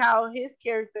to see how his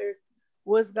character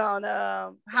was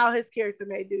gonna how his character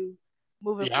may do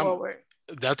moving forward.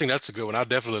 I think that's a good one. I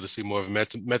definitely love to see more of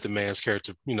Method Man's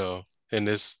character, in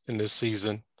this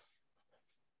season.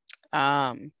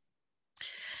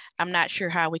 I'm not sure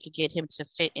how we could get him to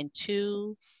fit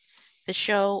into the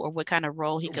show or what kind of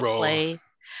role he could Role. play.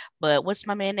 But what's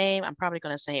my man name? I'm probably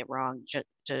going to say it wrong.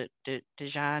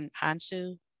 Dejan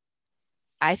Hansu.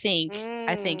 I think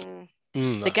the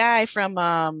Mm. guy from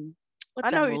I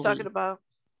what's that know who you're talking movie? about.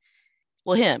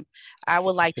 Well, him. I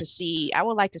would like to see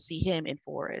him and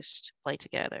Forrest play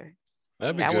together.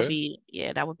 That'd be That would good. Mm. be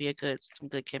yeah, that would be some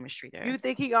good chemistry there. You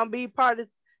think he gonna be part of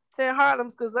 10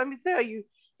 Harlems? Because let me tell you,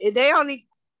 if they only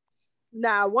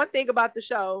now one thing about the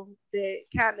show that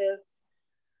kind of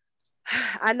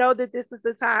I know that this is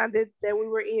the time that we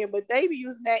were in, but they be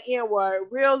using that N word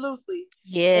real loosely.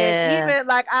 And Yeah, even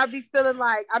like I be feeling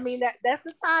like, I mean that's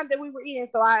the time that we were in,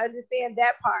 so I understand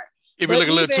that part. If you But look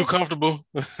a little too even comfortable.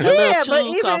 a little yeah, but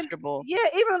too even comfortable. yeah,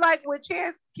 even like with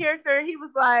Chance character, he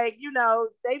was like,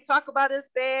 they talk about us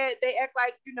bad, they act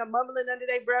like, mumbling under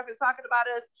their breath and talking about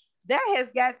us. That has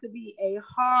got to be a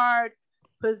hard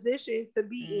position to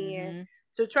be in Mhm.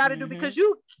 to try to do because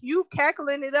Mhm. you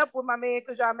cackling it up with my man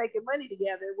because y'all making money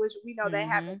together, which we know that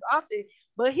happens Mhm. often.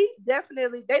 But he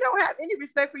definitely they don't have any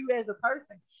respect for you as a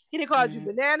person. He didn't call you Mhm.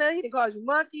 banana, he didn't call you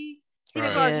monkey, he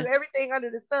didn't Right. call you Yeah. everything under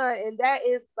the sun, and that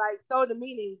is like so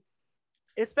demeaning,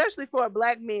 especially for a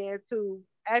black man to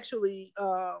actually,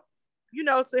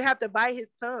 to have to bite his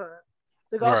tongue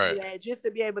to go through Right. that just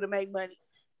to be able to make money.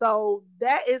 So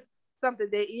that is something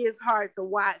that is hard to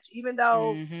watch, even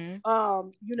though, Mhm. We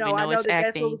I know know it's that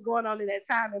that's what was acting. going on in that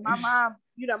time. And my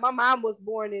mom was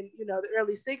born in, the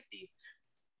early 60s.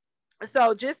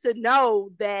 So just to know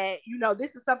that,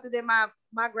 this is something that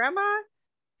my grandma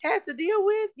had to deal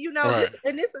with, this, Right.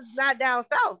 and this is not down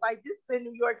south, like this is in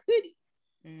New York City.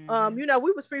 Mhm.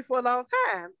 We was free for a long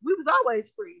time. We was always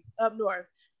free up north.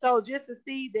 So just to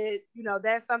see that,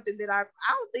 that's something that I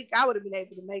don't think I would have been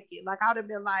able to make it. Like I would have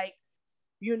been like,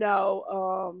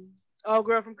 old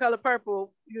girl from Color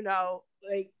Purple,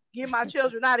 like get my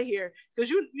children out of here because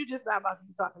you just not about to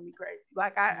be talking to me crazy.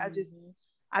 Like Mhm.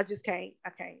 I just can't. I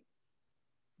can't.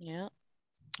 Yeah,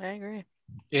 I agree.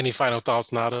 Any final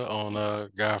thoughts, Nada,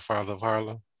 on Godfather of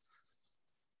Harlem?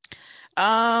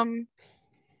 Um,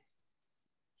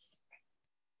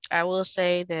 I will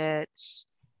say that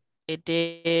it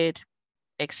did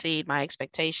exceed my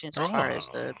expectations as far as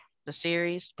Oh. the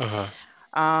series. Uh-huh.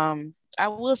 I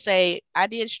will say I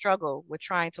did struggle with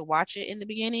trying to watch it in the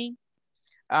beginning.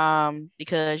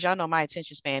 Because y'all know my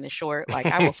attention span is short. Like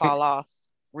I will fall off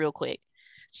real quick.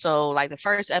 So like the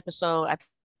first episode, I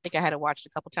think I had to watch it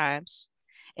a couple times.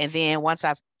 And then once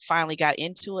I finally got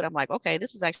into it, I'm like, okay,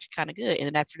 this is actually kind of good. And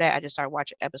then after that, I just started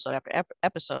watching episode after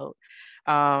episode.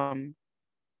 Um,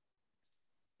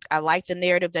 I like the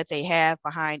narrative that they have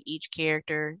behind each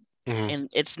character, Hmm. and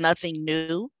it's nothing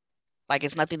new. Like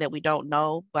it's nothing that we don't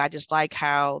know, but I just like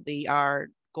how they are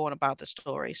going about the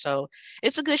story. So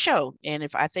it's a good show. And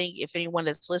if anyone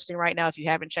that's listening right now, if you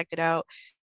haven't checked it out,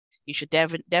 you should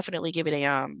definitely give it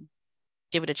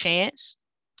a chance.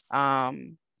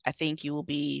 I think you will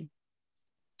be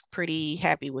pretty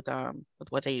happy with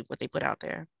what they put out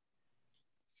there.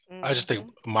 I just think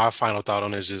Hmm. my final thought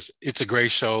on it is just it's a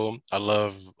great show. I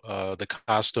love the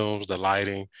costumes, the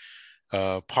lighting,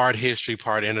 part history,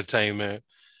 part entertainment.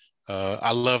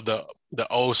 I love the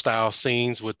old style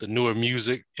scenes with the newer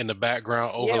music in the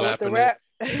background Yeah, with the overlapping it. rap.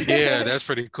 Yeah, that's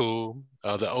pretty cool.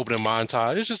 The opening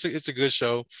montage. It's a good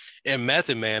show. And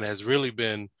Method Man has really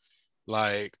been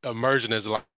like emerging as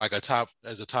like a top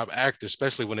actor,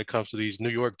 especially when it comes to these New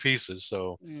York pieces.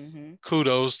 So Hmm.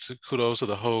 kudos to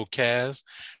the whole cast.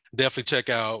 Definitely check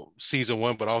out season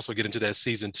one, but also get into that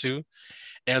season two.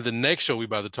 And the next show we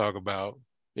about to talk about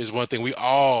is one thing we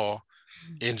all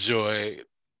enjoy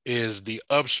is the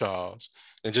Upshaws.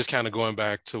 And just kind of going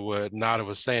back to what Nada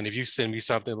was saying, if you send me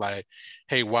something like,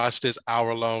 hey, watch this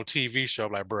hour-long TV show,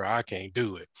 I'm like, bro, I can't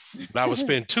do it. But I would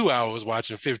spend 2 hours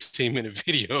watching 15-minute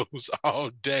videos all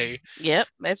day. Yep,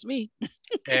 that's me.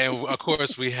 And of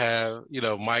course, we have,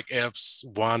 Mike Epps,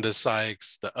 Wanda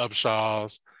Sykes, the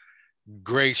Upshaws.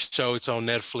 Great show. It's on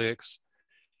Netflix.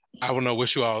 I don't know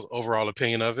what's your overall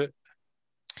opinion of it.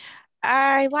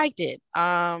 I liked it.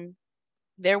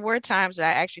 There were times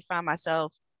that I actually found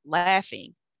myself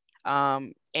laughing.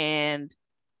 And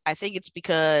I think it's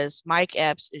because Mike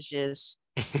Epps is just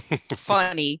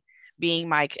funny being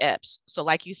Mike Epps. So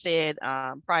like you said,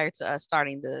 prior to us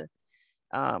starting the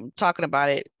talking about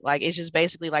it, like it's just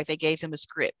basically like they gave him a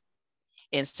script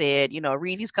and said,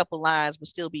 read these couple lines, but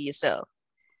still be yourself.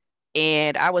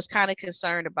 And I was kind of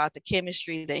concerned about the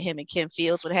chemistry that him and Kim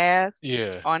Fields would have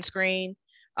Yeah. on screen.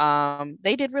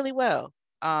 They did really well.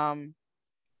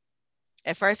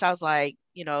 At first, I was like,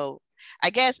 I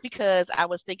guess because I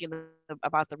was thinking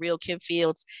about the real Kim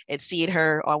Fields and seeing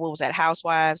her on what was that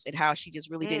Housewives and how she just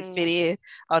really didn't fit Mm, in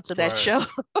onto that Right. show.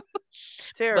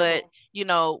 But terrible. you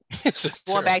know, It's just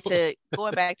terrible.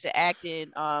 going back to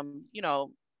acting,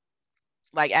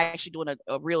 like actually doing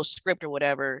a real script or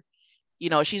whatever,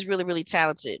 she's really, really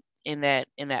talented in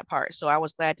that part. So I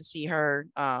was glad to see her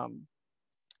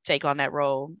take on that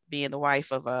role, being the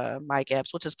wife of Mike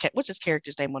Epps, what's his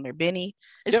character's name on there? Benny.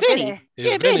 It's Yep. Benny. Benny.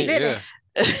 It's Yeah, Benny. Benny. Yeah.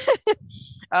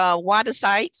 Benny. Wanda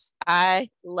Sykes, I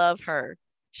love her.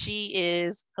 She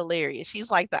is hilarious. She's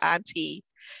like the auntie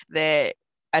that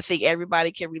I think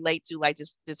everybody can relate to. Like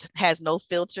this has no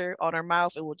filter on her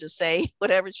mouth and will just say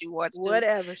whatever she wants to.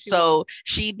 Whatever she So wants.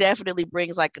 she definitely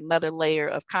brings like another layer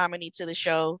of comedy to the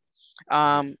show.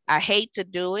 I hate to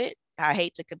do it. I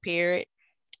hate to compare it,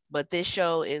 but this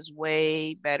show is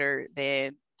way better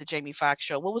than the Jamie Foxx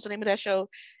show. What was the name of that show?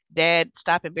 Dad,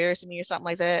 Stop Embarrassing Me or something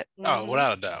like that. Oh, Hmm.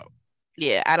 without a doubt.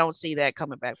 Yeah, I don't see that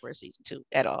coming back for a season two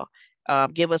at all.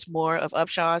 Give us more of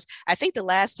Upshaws. I think the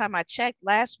last time I checked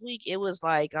last week, it was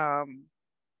like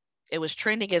it was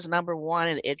trending as number one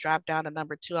and it dropped down to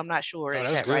number two. I'm not sure where Oh,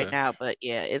 it's that's at right good. now, but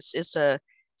yeah, it's a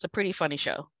pretty funny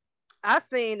show. I've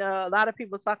seen a lot of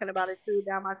people talking about it too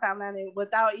down my timeline, and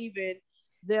without even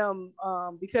them,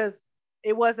 because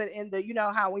it wasn't in the, you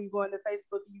know how when you go into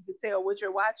Facebook you can tell what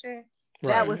you're watching.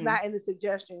 That Right. was Hmm. not in the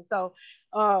suggestion. So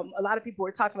a lot of people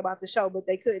were talking about the show, but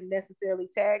they couldn't necessarily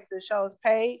tag the show's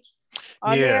page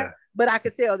on there. Yeah. But I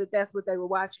could tell that that's what they were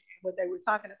watching, what they were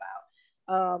talking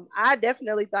about. I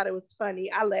definitely thought it was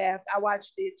funny. I laughed. I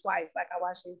watched it twice. Like I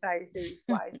watched the entire series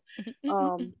twice.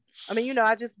 Um, I mean,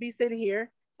 I just be sitting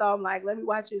here. So I'm like, let me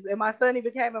watch this. And my son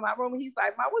even came in my room and he's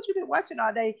like, Mom, what you been watching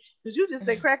all day? Because you just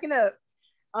been cracking up.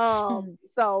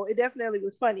 So it definitely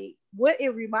was funny. What it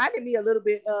reminded me a little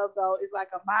bit of though is like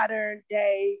a modern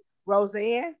day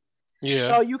Roseanne. Yeah.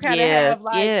 So you kind of Yeah, have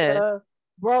like yeah. the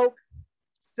broke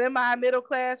semi middle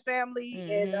class family,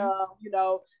 and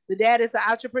Hmm. the dad is an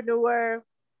entrepreneur,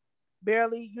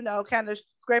 barely, kind of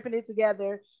scraping it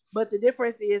together. But the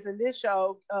difference is in this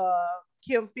show,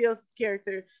 Kim Fields'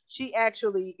 character, she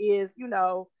actually is,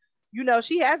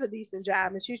 she has a decent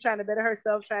job and she's trying to better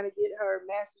herself, trying to get her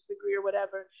master's degree or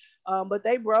whatever. But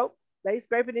they broke, they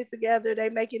scraping it together, they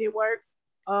making it work.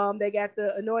 They got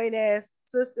the annoying ass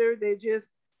sister that just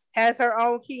has her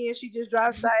own key and she just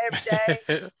drops by every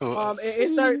day, and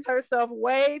inserts herself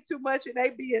way too much in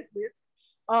their business.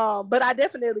 But I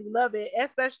definitely love it,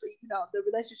 especially the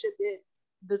relationship that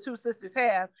the two sisters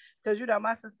have, because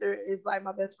my sister is like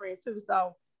my best friend too.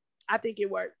 So I think it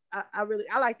works. I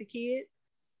like the kids.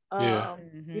 Yeah.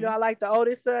 Hmm. I like the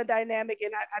oldest son dynamic,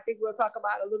 and I think we'll talk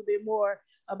about a little bit more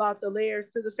about the layers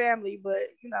to the family. But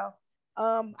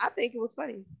I think it was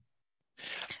funny.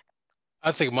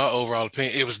 I think my overall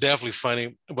opinion, it was definitely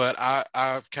funny, but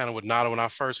I kind of would nod when I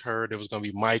first heard it was going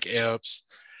to be Mike Epps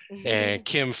and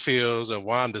Kim Fields and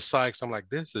Wanda Sykes. I'm like,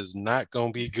 this is not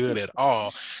going to be good at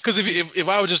all. Because if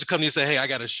I were just to come to you and say, hey, I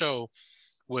got a show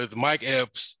with Mike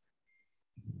Epps,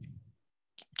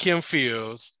 Kim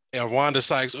Fields, and Wanda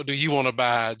Sykes, or do you want to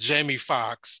buy Jamie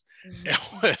Foxx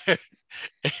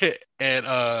and,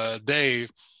 and Dave?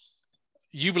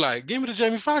 You be like, give me the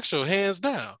Jamie Foxx show, hands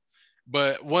down.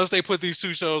 But once they put these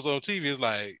two shows on TV, it's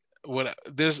like what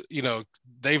this,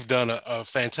 they've done a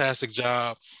fantastic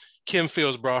job. Kim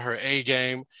Fields brought her A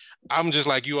game. I'm just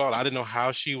like you all. I didn't know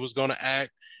how she was going to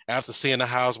act after seeing the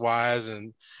Housewives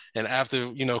and after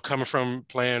coming from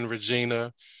playing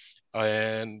Regina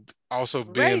and also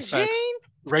being facts. Regine,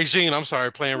 Regine, I'm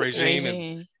sorry, playing Regine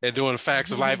Regine. and doing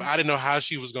Facts of Life. I didn't know how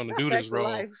she was going to not do this Facts of role.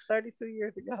 Life, 32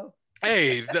 years ago.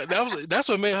 Hey, that's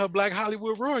what made her Black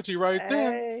Hollywood royalty right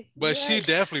there. Hey, But you're she right.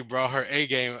 definitely brought her A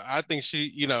game. I think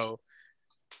she,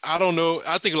 I don't know.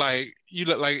 I think like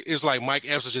like it's like Mike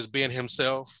Epps was just being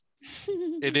himself,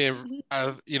 and then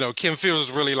Kim Fields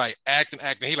was really like acting.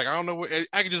 He like I don't know what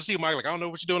I can just see Mike like I don't know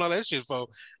what you're doing all that shit for.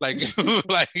 Like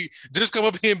like just come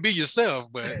up here and be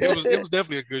yourself. But it was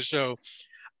definitely a good show.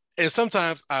 And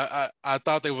sometimes I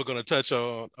thought they were going to touch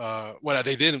on well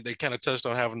they didn't, they kind of touched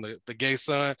on having the gay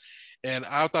son, and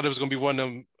I thought it was going to be one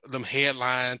of them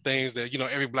headline things that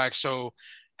every black show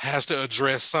has to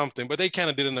address something, but they kind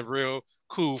of did it in a real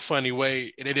cool funny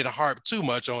way, and they didn't harp too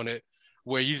much on it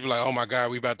where you'd be like, oh my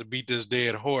god, we about to beat this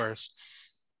dead horse.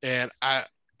 And I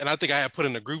think I had put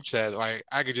in the group chat, like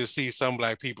I could just see some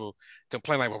black people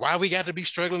complain like, well, why we got to be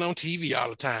struggling on TV all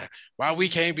the time? Why we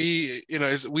can't Mhm. be,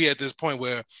 we at this point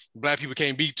where black people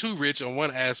can't be too rich on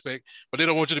one aspect, but they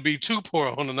don't want you to be too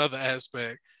poor on another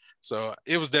aspect. So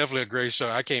it was definitely a great show.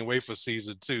 I can't wait for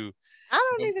season two. I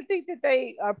don't even think that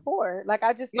they are poor. Like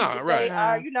I just think No, that they right.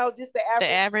 are, Nah, just the the average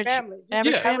average family, just the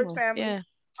average Yeah. average family. family.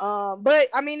 Yeah. But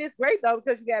I mean, it's great though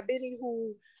because you got Benny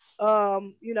who,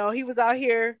 he was out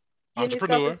here getting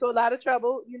himself Entrepreneur. into a lot of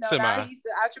trouble. Now Semi. he's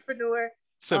an entrepreneur.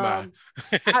 Semi. Um,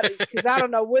 because I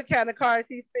don't know what kind of cars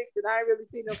he's fixing. I ain't really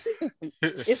seen him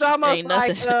fix. It's almost Ain't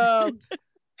nothing.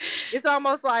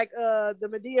 like the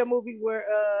Medea movie where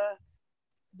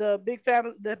the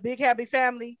big happy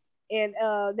family, and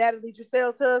Natalie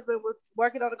Giselle's husband was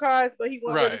working on the cars, but he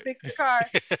wasn't really Right. fixing the cars.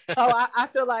 So I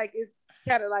feel like it's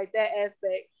kind of like that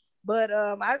aspect. But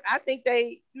I think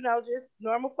they, just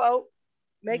normal folk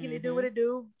making it do what Hmm. it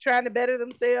do, trying to better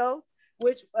themselves,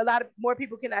 which a lot of more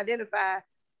people can identify.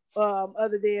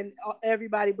 Other than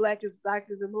everybody black is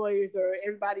doctors and lawyers, or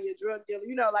everybody a drug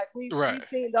dealer, like Right. we've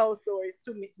seen those stories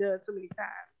done too many times.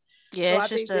 Yeah, So it's I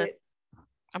just think a. that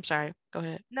I'm sorry. Go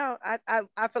ahead. no,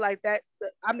 I feel like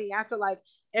I feel like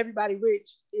everybody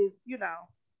rich is,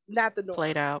 not the norm.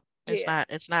 Played out. It's Yeah. not.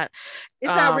 It's not.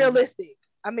 It's not Um. realistic.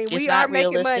 I mean, It's we are not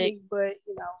making realistic. money, but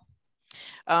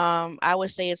I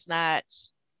would say it's not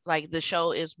like the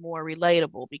show is more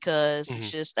relatable because it's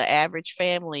Hmm. just the average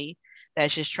family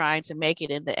that's just trying to make it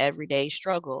in the everyday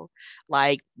struggle.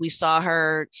 Like we saw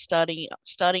her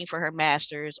studying for her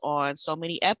master's on so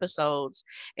many episodes,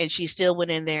 and she still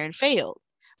went in there and failed.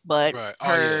 But Right. Oh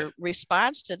yeah. her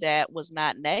response to that was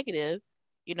not negative.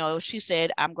 She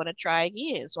said, "I'm going to try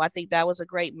again." So I think that was a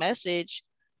great message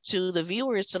to the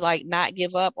viewers to like not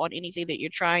give up on anything that you're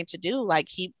trying to do. Like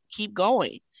keep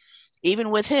going.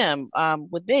 Even with him,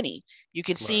 with Benny, you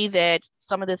can Right. see that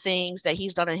some of the things that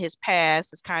he's done in his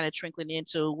past is kind of trickling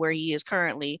into where he is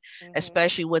currently, mhm,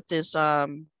 especially with this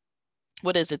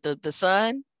what is it, the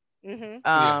son mhm.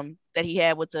 Yeah. that he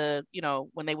had with the,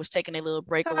 when they was taking a little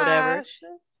break or whatever.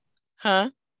 Tasha, Huh?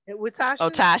 with Oh,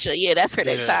 Tasha, Tasha. Yeah, that's her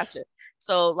name, Yeah. Tasha.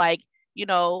 So like,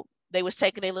 they was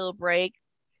taking a little break.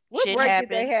 what Shit break did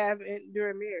they happens. have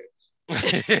during marriage?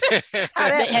 How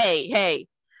that work? Hey,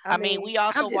 I I mean, mean, we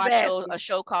also I'm just watch asking. a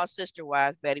show called Sister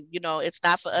Wives, Betty. It's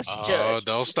not for us to Oh, judge.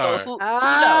 don't So start. who knows?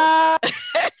 Ah,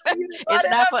 you done brought It's it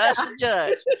not up for us to now.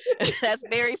 judge. That's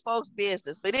married folks'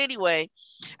 business. But anyway,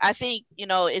 I think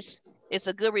it's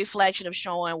a good reflection of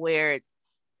showing where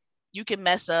you can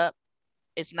mess up.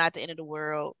 It's not the end of the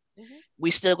world. Mhm. We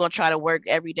still gonna try to work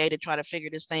every day to try to figure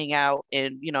this thing out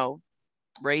and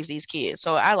raise these kids.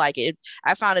 So I like it.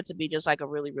 I found it to be just like a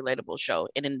really relatable show,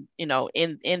 and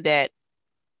in that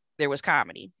there was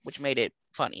comedy, which made it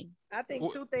funny. I think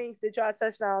Wh- two things that y'all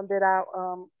touched on that I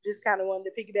just kind of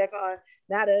wanted to piggyback on.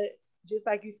 Not a Just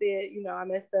like you said, I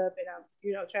messed up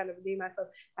and I'm trying to redeem myself.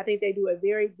 I think they do a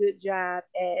very good job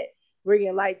at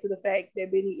bringing light to the fact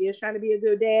that Benny is trying to be a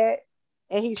good dad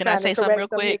and he's Can I trying to say something real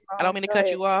correct some of his quick? I don't wrongs. mean to Go cut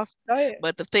ahead. you off, Go ahead.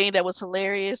 but the thing that was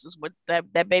hilarious is what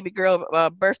that baby girl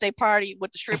birthday party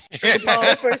with the stripper pole,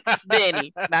 Strippers.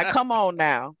 Benny. Now come on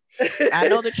now. I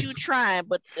know that you trying,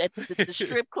 but at the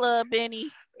strip club,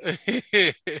 Benny,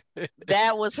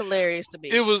 that was hilarious to me.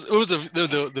 it was the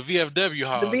VFW The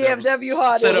hall that VFW was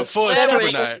hall that set was up for a set Whatever up stripper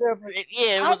it, for night. strippers.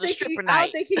 yeah, it was a stripper I don't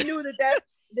night. think he knew that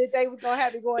they was gonna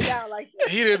have it going down like that.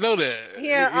 He didn't know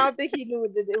Yeah, I that. don't think he knew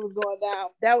that it was going down.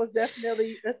 That was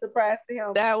definitely a surprise to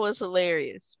him. That was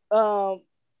hilarious. Um,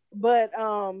 but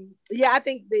yeah, I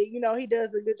think that he does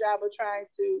a good job of trying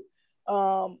to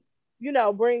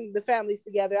bring the families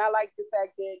together. I like the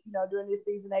fact that during this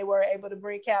season they were able to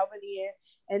bring Calvin in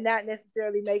and not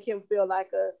necessarily make him feel like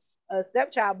a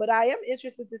stepchild. But I am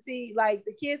interested to see, like,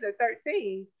 the kids are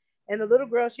 13 and the little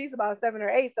girl, she's about 7 or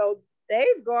 8, so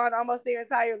they've gone almost their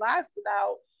entire lives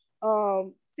without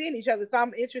seeing each other. So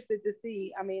I'm interested to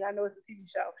see. I mean, I know it's a TV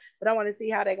show, but I want to see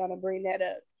how they're gonna bring that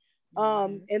up.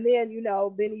 Hmm. And then,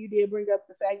 Benny, you did bring up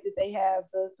the fact that they have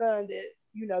the son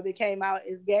that that came out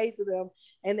as gay to them,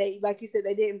 and they, like you said,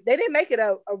 they didn't make it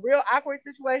a real awkward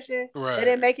situation. They Right.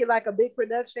 didn't make it like a big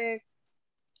production.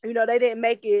 They didn't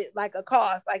make it like a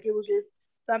cost. Like, it was just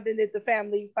something that the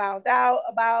family found out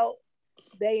about.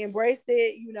 They embraced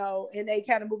it, and they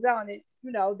kind of moved on. And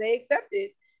they accepted.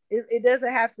 It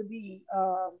doesn't have to be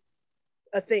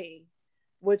a thing,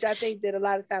 which I think that a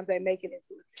lot of times they make it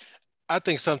into a I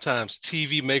think sometimes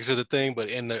TV makes it a thing, but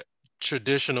in the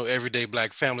traditional everyday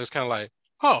black family, it's kind of like,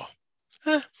 oh,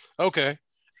 eh, okay.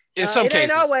 In some It ain't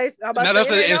cases, always. I'm about now to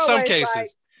say that's it ain't in some always like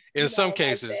cases, in some like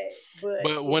cases, that. But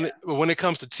but when yeah, it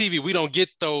comes to TV, we don't get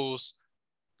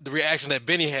the reaction that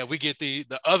Benny had. We get the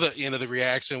other end of the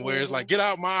reaction where it's like, hmm, get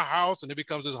out my house, and it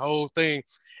becomes this whole thing,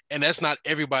 and that's not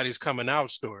everybody's coming out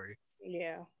story.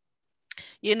 yeah.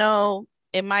 You know,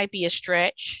 it might be a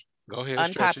stretch, Go ahead, stretch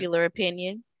it, unpopular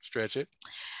opinion, stretch it.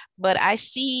 but I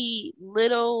see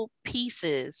little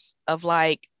pieces of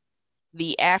like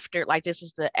the after, like this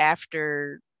is the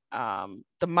after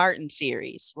the Martin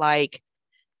series. Like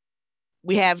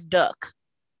we have Duck,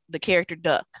 the character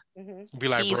Duck. Hmm. Be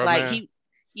like, He's bro, like man.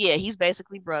 yeah, he's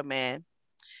basically bruh man.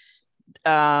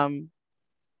 Um,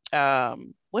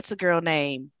 what's the girl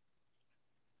name?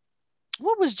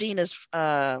 What was Gina's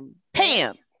Pam.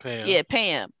 Pam? Pam. Yeah,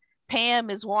 Pam. Pam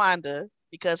is Wanda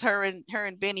because her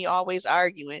and Benny always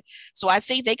arguing. So I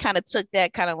think they kind of took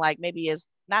that kind of like maybe as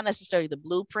not necessarily the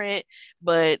blueprint,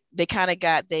 but they kind of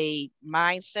got the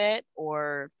mindset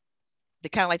or the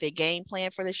kind of like their game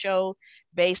plan for the show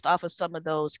based off of some of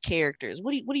those characters.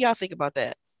 What do y'all think about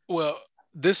that? Well,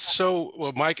 this show,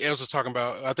 well, Mike Epps was talking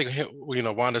about, I think,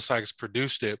 Wanda Sykes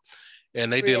produced it,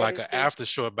 and they did like Created an too. after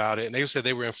show about it. And they said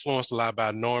they were influenced a lot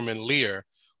by Norman Lear,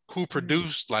 who Mhm.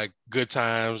 produced like Good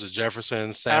Times, The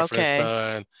Jeffersons, Sanford and Okay.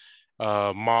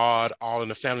 Son, Maud, All in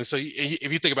the Family. So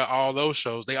if you think about all those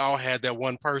shows, they all had that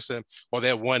one person or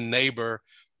that one neighbor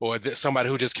or somebody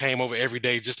who just came over every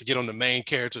day just to get on the main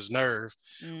character's nerve.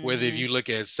 Whether if Hmm. you look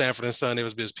at Sanford and Son, there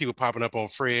was just people popping up on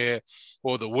Fred,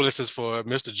 or the Willises for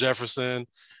Mr. Jefferson,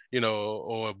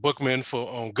 or Bookman for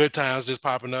on Good Times just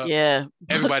popping up. Yeah,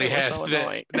 Everybody Bookman was had so that.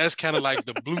 annoying. That's kind of like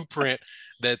the blueprint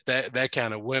that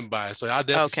kind of went by. So I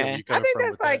definitely see where Okay. you're I coming think from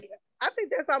that's with that. like I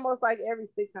think that's almost like every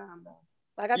sitcom though.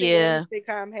 Like I think every Yeah.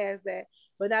 sitcom has that.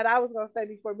 But now I was gonna say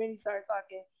before Minnie started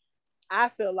talking, I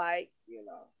feel like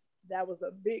that was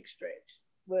a big stretch,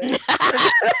 but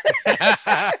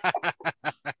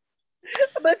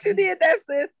but you did that,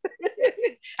 sis.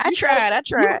 I you tried.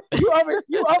 tried. I You tried.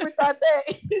 you overthought that.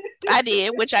 I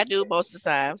did, which I do most of the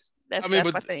times. I That's mean,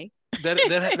 that's but my thing.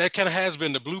 that kind of has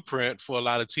been the blueprint for a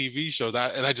lot of TV shows.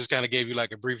 I just kind of gave you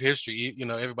like a brief history.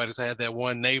 Everybody's had that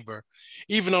one neighbor.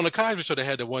 Even on the Cosby Show, they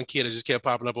had that one kid that just kept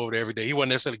popping up over there every day. He wasn't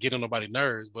necessarily getting on nobody's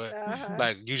nerves, but Uh huh.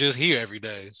 like you just hear every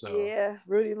day. So Yeah,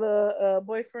 Rudy little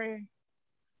boyfriend.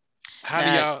 how do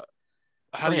Now, y'all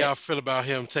how go do ahead. y'all feel about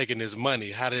him taking his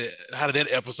money? How did that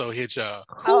episode hit y'all?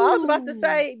 Oh, I was about to Whew.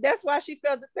 say that's why she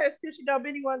felt the test because she know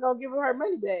Benny wasn't gonna give her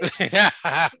money back.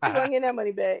 She wasn't getting that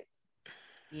money back.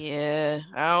 Yeah,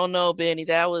 I don't know, Benny.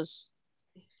 That was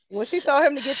When she told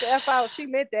him to get the F out, she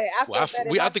meant that. I Well, felt that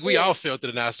in I my think we all spirit. felt it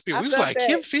in our spirit. I We was felt like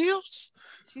Kim that. Fields.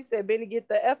 She said, Benny, get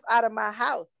the F out of my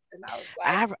house. And I was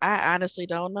like, I honestly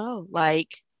don't know. Like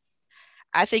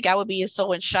I think I would be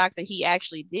so in shock that he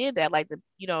actually did that. Like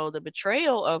the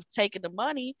betrayal of taking the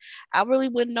money. I really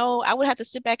wouldn't know. I would have to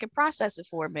sit back and process it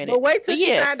for a but minute. wait till But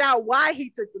she yeah, find out why he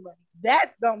took the money.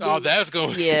 That's gonna Oh, be that's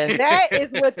going. yeah. that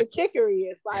is what the kicker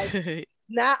is. Like,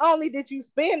 not only did you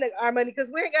spend our money, because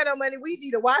we ain't got no money, we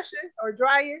need a washer or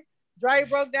dryer. Dryer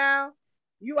broke down.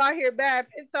 You out here buying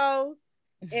pintos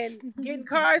and getting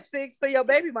cars fixed for your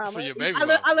baby For mama. your baby I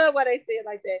mama. love why they say it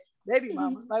like that. Baby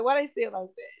mama. Like why they say it like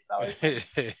that. It's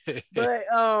always funny. But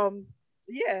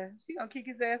yeah, she gonna kick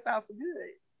his ass out for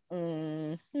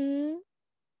good. Hmm.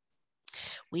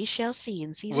 We shall see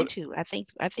in season what two. I think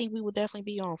we will definitely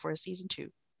be on for a season two.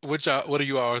 what are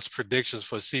you all's predictions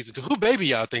for season 2? Who baby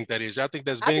y'all think that is? Y'all think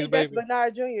that's I Benny's think that's baby?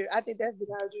 Bernard Jr. I think that's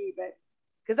Bernard Jr. baby.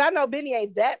 Cause I know Benny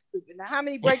ain't that stupid. Now how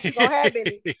many breaks you gonna have,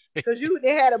 Benny? Cause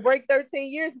they had a break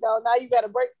 13 years ago. Now you got a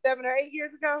break 7 or 8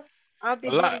 years ago. I don't A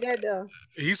think Benny lot. that dumb.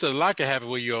 He said a lot can happen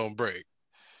when you're on break.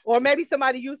 Or maybe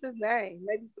somebody used his name.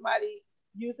 Maybe somebody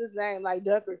used his name like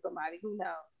Duck or somebody. Who knows?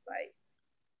 Like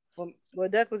well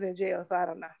Duck was in jail, so I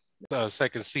don't know.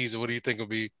 Second season. What do you think will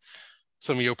be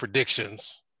some of your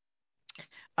predictions?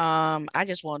 I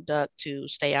just want Duck to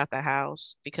stay out the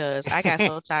house because I got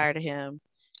so tired of him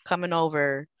coming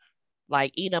over,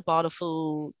 like eating up all the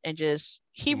food and just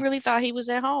he really thought he was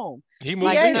at home. He He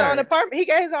Like, moved got his own in. sir, apartment. He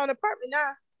got his own apartment now.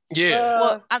 Yeah.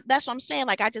 well, Uh that's what I'm saying.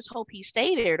 Like, I just hope he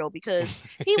stayed there though, because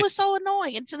he was so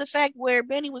annoying. And to the fact where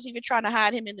Benny was even trying to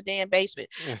hide him in the damn basement.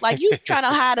 Like, you trying to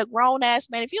hide a grown ass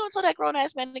man. If you don't tell that grown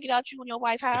ass man to get out you and your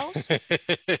wife's house,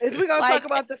 is we gonna talk like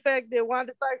about the fact that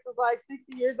Wanda Sykes was like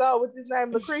 60 years old with his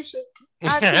name Lucretia?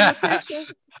 Auntie Lucretia.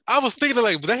 I was thinking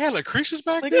like they had Lucretia's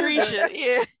back then. Lucretia,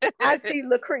 yeah. Auntie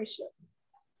Lucretia.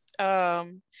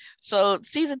 um, so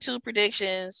season two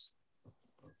predictions.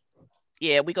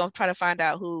 Yeah, we're gonna try to find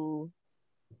out who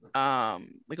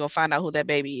we're gonna find out who that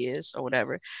baby is or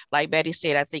whatever. Like Betty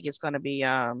said, I think it's gonna be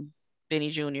Benny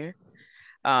Jr.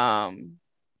 Um,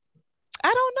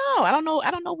 I don't know. I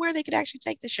don't know where they could actually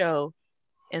take the show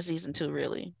in season two,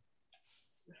 really.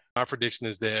 My prediction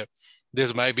is that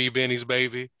this might be Benny's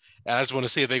baby. And I just want to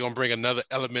see if they're gonna bring another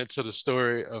element to the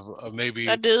story of A maybe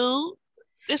dude.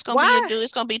 It's gonna be a Why? dude.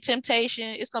 It's gonna be temptation.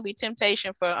 It's gonna be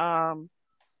temptation What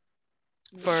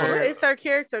for for is her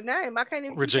character name? I can't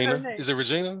even think of her Regina. name. Is it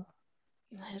Regina?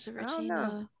 is it I don't know.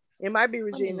 Regina? It might be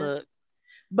Let me Regina. look.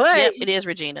 But Yep, it is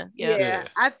Regina. Yep. yeah, Yeah.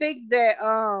 I think that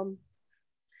I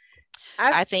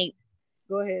I think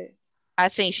go ahead. I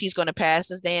think she's going to pass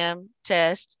this damn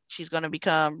test. She's going to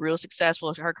become real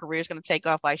successful. Her career is going to take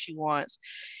off like she wants.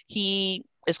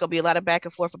 It's going to be a lot of back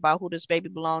and forth about who this baby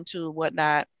belonged to and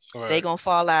whatnot. All They right. going to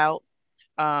fall out.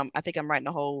 I think I'm writing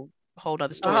a whole other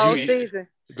A story whole for you. season.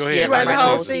 Go You ahead. Yep, I'm Write writing a a writing a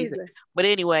whole whole season. season. season. But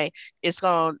anyway, it's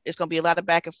gonna be a lot of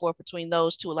back and forth between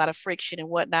those two, a lot of friction and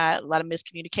whatnot, a lot of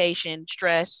miscommunication,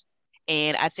 stress,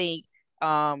 and I think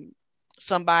um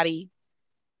somebody,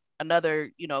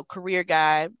 another career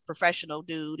guy, professional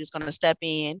dude, is gonna step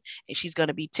in, and she's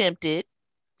gonna be tempted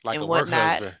Like and a work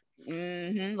whatnot.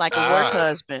 husband. Like a work Ah,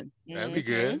 husband. that'd be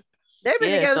good. They've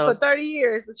been Yeah, together for so 30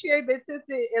 years. So she ain't been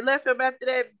tempted and left him after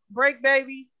that break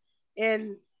baby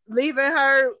and leaving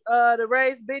her to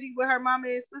raise Biddy with her mama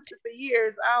and sister for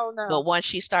years. I don't but know. once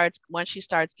she starts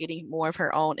getting more of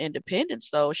her own independence,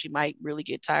 though, she might really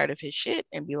get tired of his shit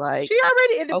and be like, She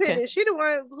already okay, independent. She the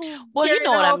one who well, you carried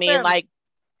know the what I whole mean. family. Like,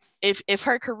 if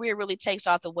her career really takes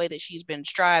off the way that she's been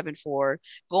striving for,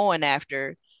 going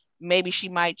after, maybe she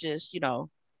might just,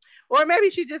 Or maybe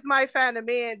she just might find a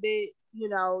man that,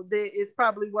 that is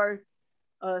probably worth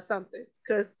something.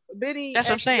 Because Benny that's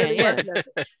what I'm ain't really saying. worth Yeah.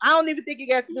 nothing. I don't even think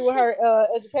it got to do with her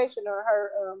education or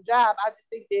her job. I just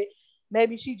think that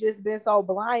maybe she just been so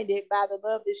blinded by the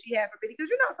love that she had for Benny.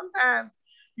 Because sometimes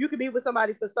you can be with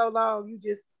somebody for so long, you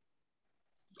just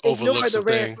Overlook ignore the some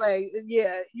red things. flag.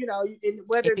 Yeah,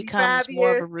 whether It it be becomes five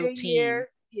more of years, a 10 years, routine.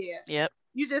 yeah, Yep.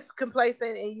 you just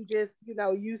complacent and you just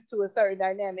used to a certain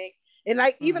dynamic. And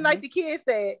like even like Hmm. the kids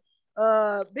said,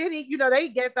 Benny, they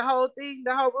get the whole thing,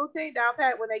 the whole routine down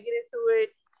pat when they get into it.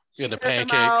 Yeah, She the cuss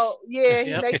him out. pancakes. Yeah, he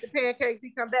Yep. make the pancakes.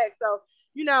 He come back. So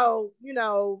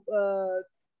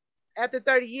after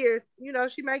 30 years,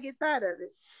 she might get tired of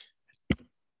it.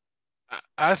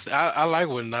 I like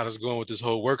when Nada's going with this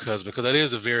whole work husband because that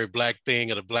is a very black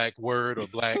thing and a black word or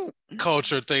black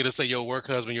culture thing to say your work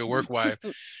husband, your work wife.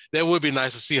 That would be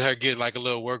nice to see her get like a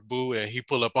little work boo and he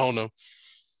pull up on them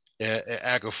and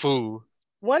act a fool.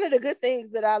 One of the good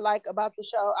things that I like about the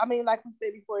show, I mean, like we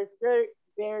said before, it's very,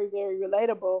 very, very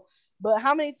relatable. But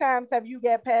how many times have you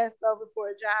got passed over for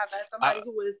a job by I, somebody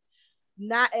who is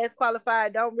not as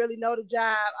qualified, don't really know the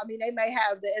job? I mean, they may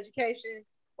have the education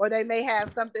or they may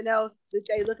have something else that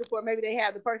they're looking for. Maybe they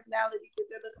have the personality that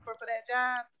they're looking for that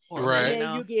job. Or who And right. they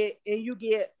then know. you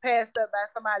get passed up by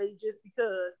somebody just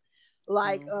because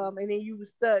like Hmm. and then you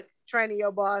stuck training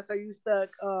your boss or you stuck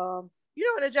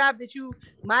in a job that you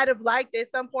might have liked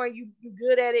at some point, you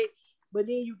good at it, but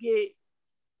then you get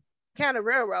kind of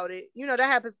railroaded. That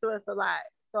happens to us a lot.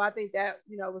 So I think that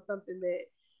was something that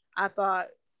I thought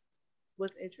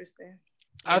was interesting.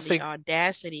 I And the think,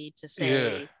 audacity to yeah.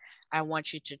 say, I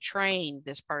want you to train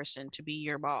this person to be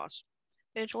your boss.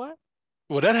 Bitch, what?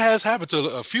 Well, that has happened to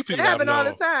a few It people that I've happened all the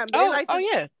known. time. They Oh, like oh to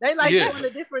yeah. they like to Yeah. go in a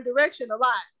different direction a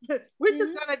lot. We're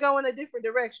just Hmm. gonna go in a different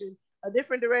direction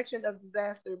of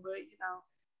disaster.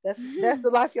 But that's the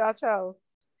life y'all chose.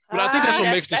 But I think that's Hey, what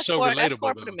Ah, makes the that's show that's relatable,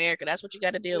 corporate though. America. That's what you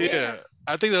got to deal with. yeah. Yeah,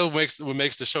 I think that what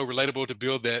makes the show relatable to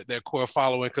build that core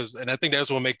following, and I think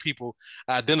that's what make people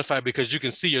identify because you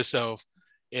can see yourself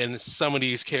in some of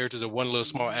these characters or one little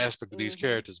small Hmm. aspect of these Hmm.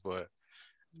 characters. But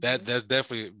Hmm. that's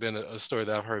definitely been a story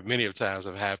that I've heard many of times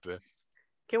have happened.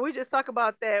 Can we just talk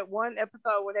about that one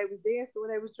episode when they was dancing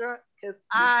when they was drunk? Because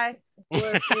I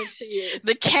was in tears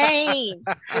The cane.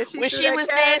 when she When threw she that was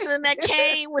dancing, that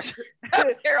cane. cane was up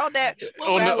there on that. What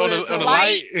on was the That it? on was the on The the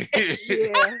light. light.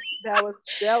 yeah,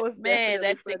 that was Man, definitely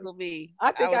that funny. tickled me. I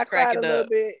I think was I cried a cracking little up.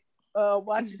 bit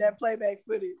watching that playback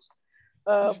footage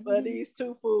of these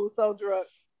two fools so drunk.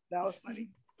 That was funny.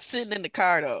 Sitting in the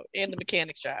car though, in the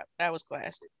mechanic shop. That was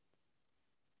classic.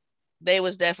 They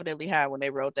was definitely high when they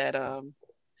wrote that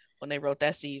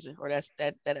season or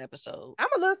that episode. I'm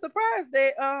a little surprised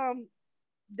that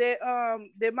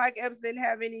Mike Epps didn't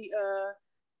have any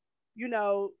you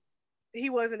know he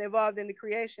wasn't involved in the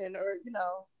creation or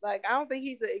like I don't think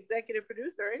he's an executive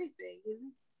producer or anything, is he?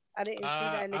 I didn't see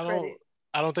that in the I don't. credits.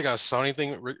 I don't think I saw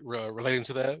anything relating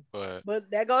to that, but But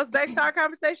that goes back to our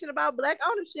conversation about black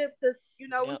ownership because we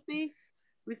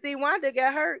Yep. see Wanda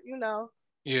got hurt,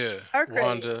 yeah, her credit.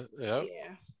 Wanda. Yep.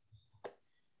 Yeah.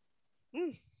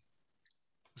 Mm.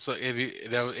 So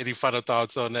any final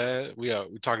thoughts on that? We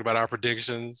talked about our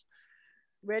predictions.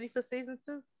 Ready for season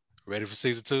 2? Ready for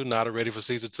season two? Not ready for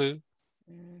season two.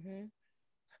 Hmm.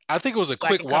 I think it was a So I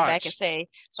quick can come back and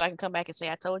watch.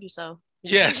 say, I told you so.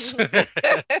 Yes.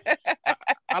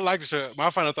 I like the show. My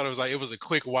final thought was like it was a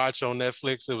quick watch on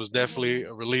Netflix. It was definitely Hmm.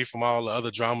 a relief from all the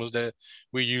other dramas that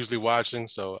we're usually watching.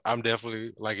 So I'm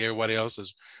definitely like everybody else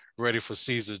is ready for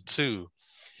season two.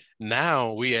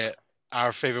 Now we at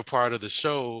our favorite part of the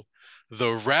show,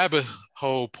 the rabbit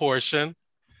hole portion.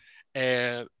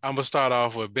 And I'm gonna start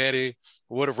off with Betty.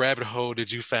 What rabbit hole did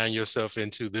you find yourself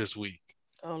into this week?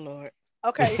 Oh Lord.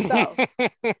 Okay, so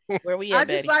Where we I at,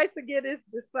 just Betty? like to get this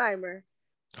disclaimer.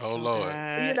 Oh Oh Lord.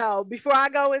 You God. know, before I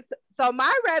go into so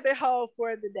my rabbit hole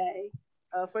for the day,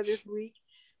 for this week,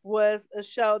 was a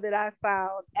show that I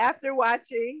found after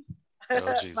watching Oh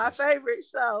my Jesus. favorite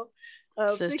show of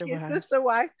Sister Seeking Wives. Sister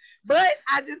Wife. But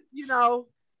I just,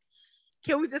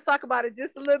 can we just talk about it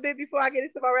just a little bit before I get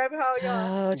into my rabbit hole,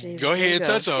 y'all? Oh Go Jesus. Here we ahead, go.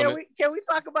 touch on Can it. we can we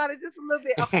talk about it just a little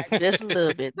bit? Okay. Just a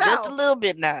little bit. Just a So little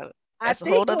bit now. I That's a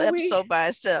whole think other what we episode by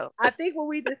itself. I think what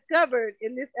we discovered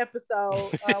in this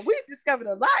episode, we discovered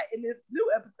a lot in this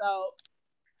new episode.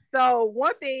 So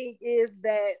one thing is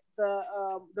that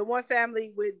the one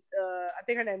family with I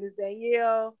think her name is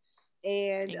Danielle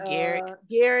and And Garrick.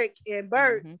 Garrick and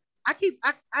Bert. Mm-hmm.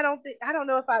 I don't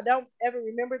know if I don't ever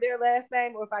remember their last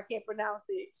name or if I can't pronounce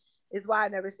it. Is why I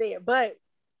never say it. But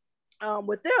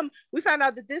with them, we found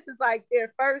out that this is like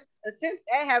their first attempt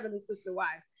at having a sister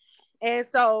wife. And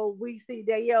so we see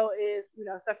Danielle is,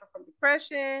 suffering from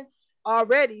depression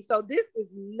already. So this is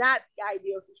not the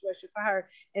ideal situation for her.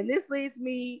 And this leads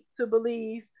me to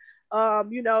believe,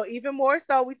 even more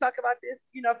so, we talk about this,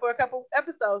 for a couple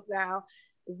episodes now,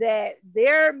 that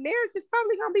their marriage is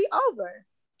probably going to be over.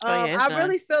 Oh yeah, it's I done.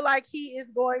 really feel like he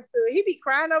be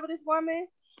crying over this woman,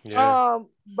 Yeah.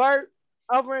 Bert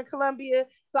over in Colombia.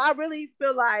 So I really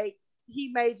feel like he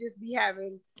may just be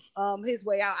having his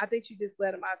way out. I think she just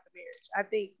let him out the marriage. I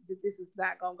think that this is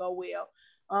not gonna go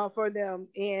well for them,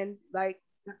 and like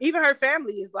even her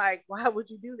family is like, why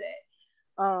would you do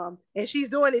that? And she's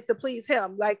doing it to please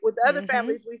him. Like with the other Mm-hmm.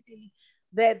 families, we see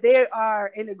that they are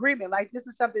in agreement. Like this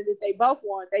is something that they both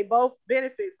want. They both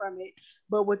benefit from it.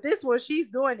 But with this one, she's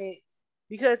doing it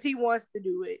because he wants to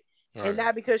do it, and Right.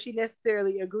 not because she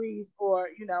necessarily agrees or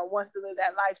wants to live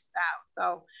that lifestyle.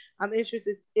 So I'm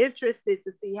interested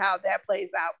to see how that plays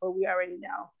out. But we already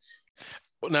know.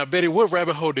 Well, now, Betty, what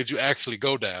rabbit hole did you actually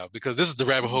go down? Because this is the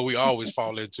rabbit hole we always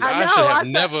fall into. I I should know. have I thought,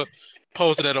 never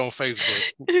posted that on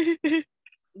Facebook.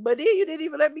 but then you didn't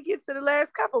even let me get to the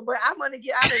last couple. But I'm gonna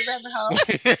get out of the rabbit hole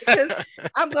because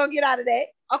I'm gonna get out of that.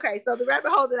 Okay, so the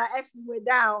rabbit hole that I actually went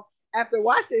down after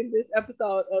watching this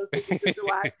episode of Secret Sister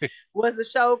Wife was a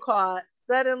show called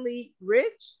Suddenly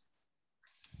Rich.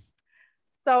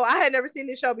 So I had never seen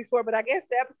this show before, but I guess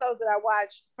the episodes that I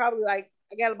watched, probably like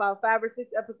I got about 5 or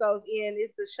 6 episodes in.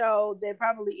 It's a show that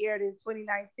probably aired in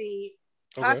 2019,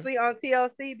 Okay. possibly on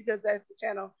TLC because that's the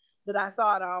channel that I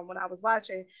saw it on when I was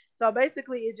watching. So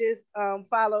basically, it just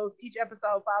follows each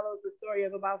episode follows the story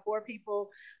of about 4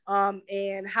 people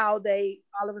and how they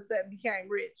all of a sudden became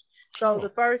rich. So Oh, the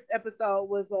first episode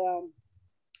was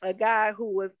a guy who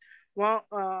was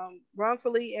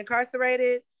wrongfully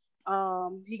incarcerated.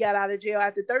 He got out of jail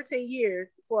after 13 years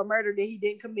for a murder that he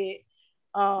didn't commit,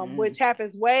 Mm. which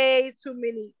happens way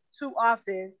too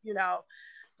often,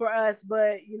 for us.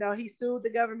 But he sued the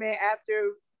government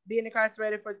after being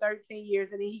incarcerated for 13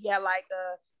 years, and then he got like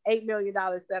a $8 million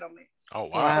settlement. oh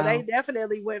wow. So they Wow.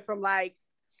 definitely went from like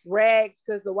rags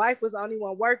because the wife was the only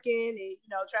one working and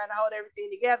trying to hold everything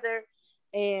together.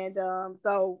 And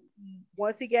so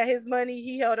once he got his money,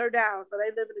 he held her down. So they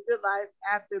living a good life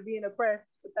after being oppressed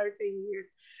for 13 years.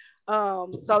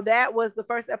 So that was the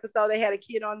first episode. They had a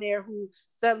kid on there who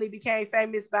suddenly became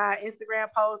famous by Instagram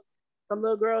posts. Some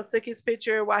little girls took his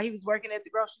picture while he was working at the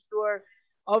grocery store.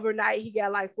 Overnight, he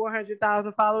got like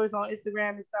 400,000 followers on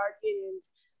Instagram and started getting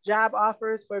job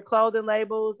offers for clothing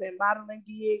labels and modeling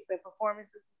gigs and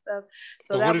performances and stuff.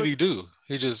 So But what that did was, he do?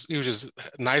 He was just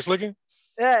nice looking.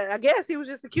 I guess he was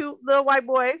just a cute little white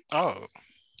boy, Oh,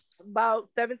 about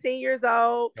 17 years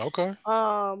old. okay.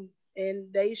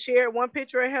 And they shared one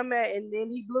picture of him, and then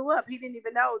he blew up. He didn't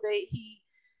even know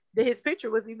that his picture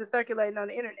was even circulating on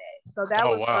the internet. So that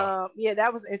Oh was, wow. yeah,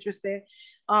 that was interesting.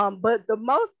 But the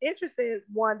most interesting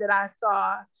one that I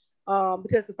saw,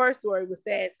 because the first story was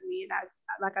sad to me, and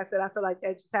like I said, I feel like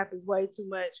that just happens way too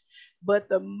much. But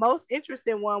the most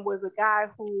interesting one was a guy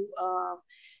who,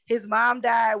 his mom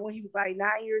died when he was like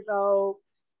 9 years old.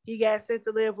 He got sent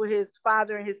to live with his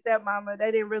father and his stepmama.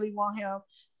 They didn't really want him,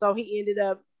 so he ended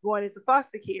up going into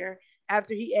foster care.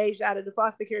 After he aged out of the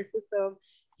foster care system,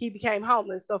 he became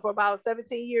homeless. So for about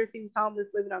 17 years, he was homeless,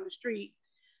 living on the street.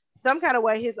 Some kind of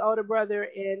way, his older brother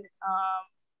and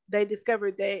they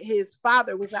discovered that his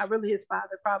father was not really his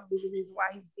father, probably the reason why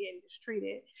he was being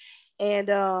mistreated. And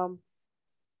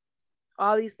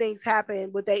all these things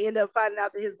happened, but they end up finding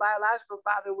out that his biological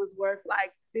father was worth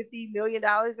like $50 million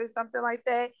or something like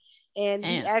that. and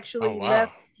he Damn. Oh actually wow.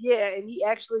 left. Yeah, and he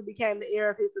actually became the heir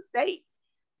of his estate.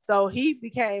 So he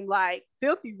became like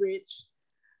filthy rich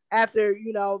after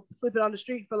sleeping on the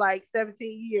street for like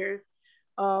 17 years.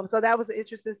 So that was an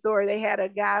interesting story. They had a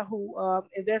guy who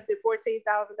invested $14,000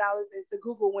 into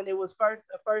Google when it was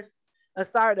a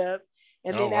startup,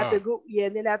 and Oh then after wow. Google, yeah,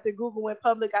 and then after Google went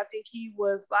public, I think he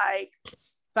was like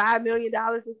 $5 million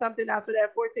or something after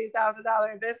that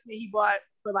 $14,000 investment he bought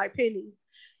for like pennies.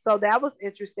 So that was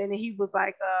interesting, and he was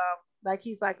like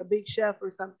he's like a big chef or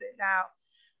something now.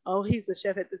 Oh, he's a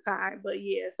chef at the time, but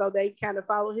yeah, so they kind of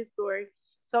follow his story.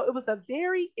 So it was a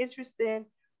very interesting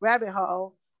rabbit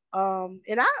hole.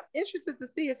 And I'm interested to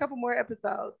see a couple more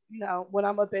episodes. When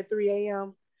I'm up at 3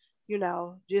 a.m.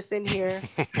 Just in here.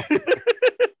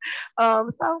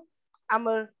 So I'm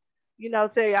gonna,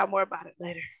 tell y'all more about it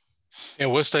later.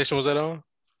 And what station was that on?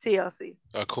 TLC.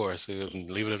 Of course,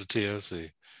 leave it up to TLC.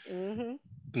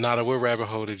 Mm-hmm. Nada, what rabbit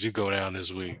hole did you go down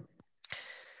this week?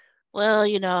 Well,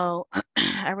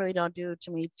 I really don't do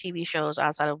too many TV shows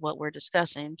outside of what we're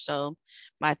discussing. So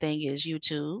my thing is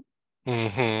YouTube.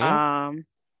 Mm-hmm. Um,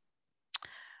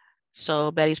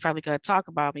 so Betty's probably going to talk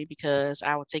about me because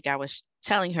I would think I was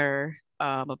telling her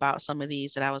about some of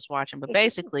these that I was watching. But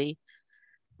basically,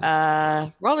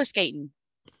 roller skating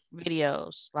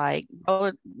videos.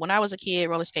 When I was a kid,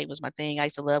 roller skating was my thing. I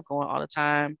used to love going all the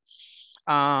time.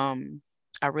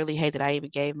 I really hate that I even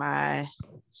gave my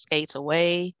skates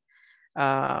away.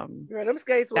 Girl, them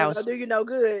skates That wasn't was gonna do you no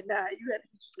good. Nah, you had to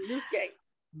get you some new skates.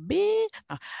 big.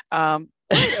 Um,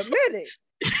 Wait a minute.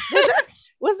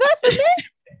 Was that for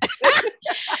me?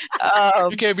 You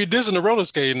um, can't be dissing the roller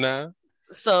skating now.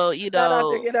 so Shout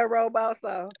out to get that robot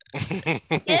so.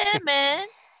 yeah, man.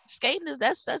 Skating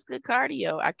that's good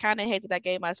cardio. I kind of hate that I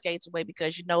gave my skates away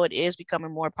because it is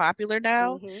becoming more popular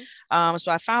now. Mm-hmm.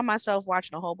 So I found myself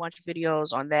watching a whole bunch of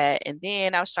videos on that, and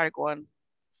then I started going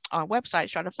on websites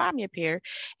trying to find me a pair,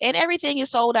 and everything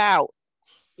is sold out.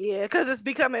 Yeah, because it's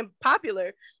becoming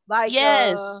popular. Like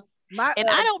Yes, my and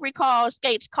I don't recall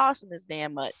skates costing this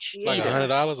damn much Like a either. hundred yeah.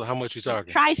 dollars, or how much you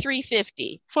talking? Try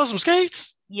 350. For some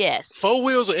skates? Yes, 4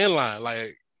 wheels or inline?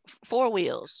 Like, four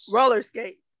wheels. Roller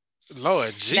skates.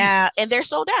 Lord Now, and Jesus. they're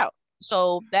sold out.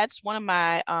 So that's one of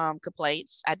my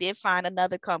complaints. I did find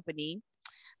another company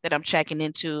that I'm checking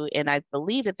into, and I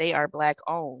believe that they are black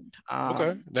owned.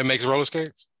 Okay. That makes roller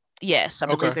skates? Yes, I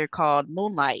believe Okay. they're called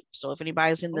Moonlight. So if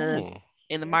anybody's Mm.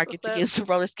 in the That's market what's to up. get some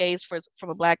roller skates from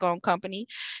a black owned company,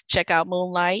 check out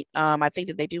Moonlight. I think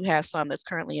that they do have some that's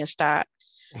currently in stock.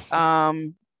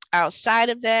 Um, Outside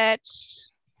of that,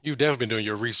 You've definitely been doing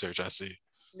your research, I see.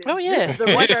 oh This yeah, is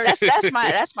a what research that's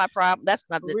my problem. That's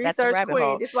a research rabbit queen.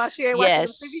 hole. That's why she ain't watching them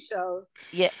TV Yes, shows.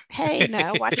 yeah. Hey,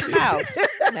 now watch your mouth.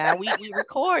 Now we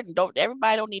record and don't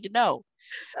everybody don't need to know.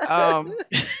 Um,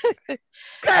 cut,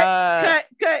 uh, cut,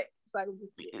 cut. So I can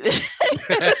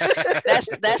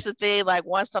that's the thing. Like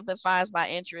once something finds my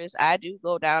interest, I do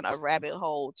go down a rabbit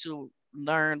hole to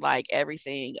learn like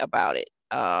everything about it.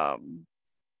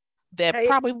 That hey,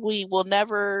 probably will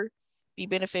never be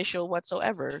beneficial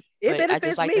whatsoever. it But I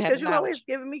just benefits like me to have the because you always knowledge.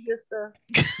 giving me good stuff.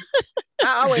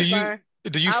 I do always you learn.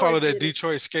 do you I follow always that get it.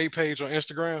 Detroit skate page on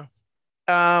Instagram?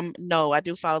 No, I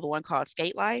do follow the one called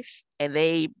Skate Life, and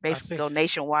they I basically think go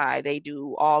nationwide. They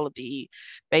do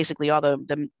basically all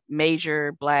the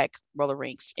major black roller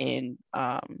rinks in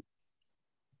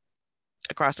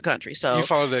across the country. you So,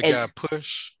 follow that and guy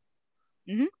Push.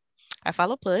 mhm, I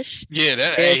follow Push. Yeah,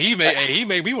 that hey, There's he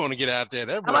made me want to get out there.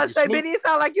 That I'm boy about be to say, smooth. Benny, it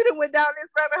sound like you done went down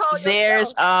this rabbit hole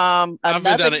there's I've been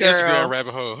another down the Instagram girl.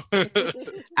 rabbit hole. yourself.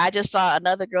 I just saw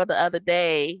another girl the other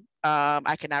day.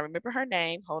 I cannot remember her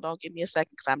name. Hold on, give me a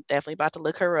second because I'm definitely about to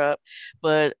look her up.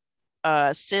 But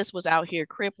sis was out here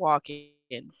crip walking.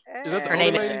 Is that the Her older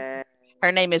name is lady? Eh,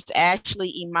 her name is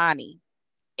Ashley Imani,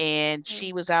 and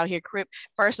she was out here crip.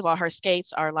 First of all, her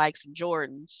skates are like some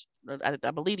Jordans.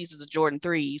 I believe these are the Jordan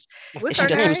threes, and what's she her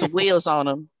done threw name? some wheels on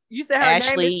them. You said her name is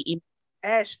Ashley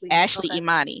Ashley. Ashley Okay,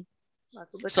 Imani. I'm about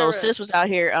to look So her up. sis was out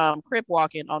here crip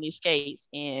walking on these skates,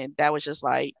 and that was just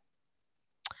like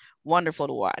wonderful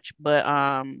to watch. But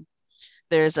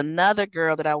there's another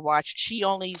girl that I watched. She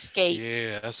only skates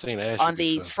Yeah, I've seen Ashley on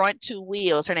the before. front two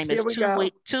wheels. Her name Here is we go.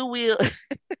 two wheel.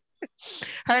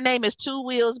 Her name is Two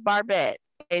Wheels Barbette,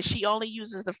 and she only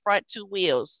uses the front two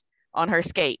wheels on her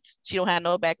skates. She don't have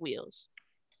no back wheels,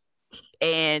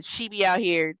 and she be out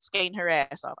here skating her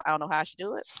ass off. I don't know how she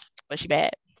do it, but she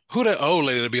bad. Who that old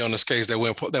lady to be on the skates that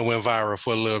went viral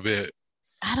for a little bit?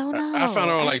 I don't I found know.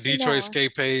 her on I like ain't seen that Detroit one.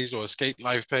 skate page or skate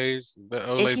life page. The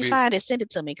old If you lady find it, send it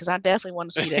to me because I definitely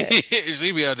want to see that.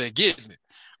 she be out there getting it.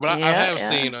 But I Yeah, have yeah.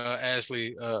 seen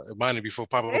Ashley Miney before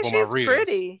pop up And on my she's reels.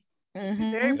 pretty. She's very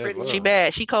Mm-hmm. That's pretty. She love.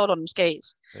 bad. She cold on them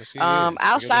skates. Yes, she is. She got them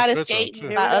Outside of fits on skating, too. Here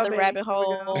we go, babe. Here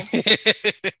we go.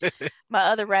 my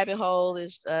other rabbit hole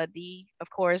is of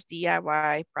course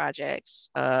DIY projects.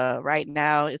 Right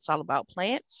now it's all about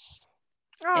plants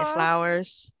and Oh,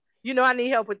 flowers. you know I need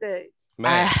help with that.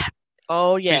 Man, I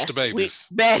oh teach the yes, we babies.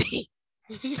 Betty.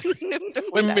 We're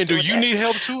Wait a not minute, do doing you that. need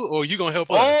help too, or you gonna help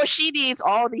Oh, us? she needs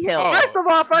all the help. First Oh, of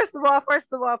all, first of all, first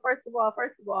of all, first of all,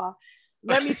 first of all,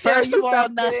 let me tell First of you all,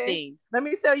 something. nothing. Let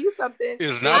me tell you something.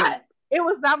 it's not. Betty. It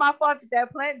was not my fault that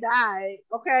that plant died.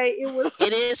 Okay,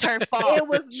 It is her fault. it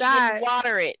was She didn't not.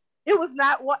 water it. It was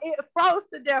not what it froze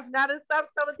to death. Now to stop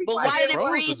telling people But I It why did didn't it froze.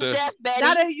 froze to freeze to death. death,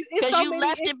 Now Betty? that it's Because so you many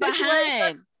left it situations,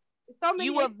 behind. so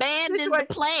You many abandoned the situations.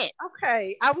 plant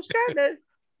Okay, I was trying to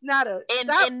not to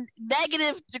stop. in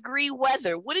negative-degree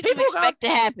weather. What did you People go. expect to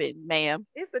happen, ma'am?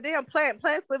 It's a damn plant.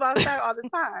 Plants live outside all the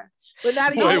time. But now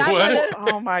you're Wait, not what? gonna.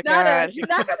 Oh my Now God. you're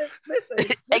not gonna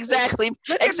listen. Exactly.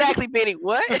 Look at me. Exactly, Betty.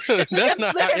 What? That's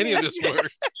not Look how at any of me. this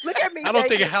works. Look at me, I don't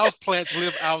think baby. house plants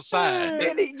live outside.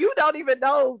 Benny, you don't even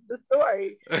know the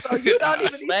story. So you don't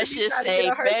even need to Let's be just trying to get say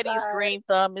on her Betty's side. green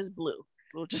thumb is blue.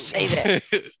 We'll just say that.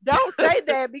 Don't say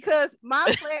that because my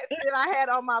plants that I had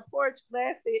on my porch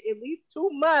lasted at least 2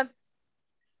 months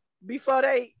before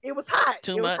it was hot.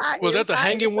 Too It was much. hot. Was It was that the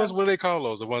hot in the hanging ones? summer. What do they call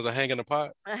those? The ones that hang in the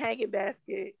pot? A hanging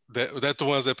basket. That's the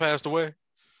ones that passed away?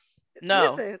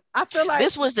 No. Listen, I feel like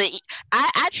This was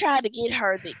I tried to get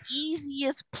her the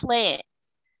easiest plant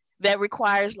that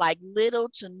requires like little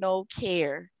to no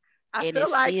care, I and it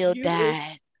feel like still you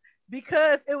died.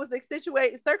 because it was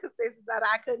extenuating circumstances that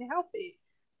I couldn't help it.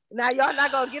 Now y'all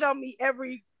not gonna get on me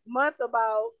every month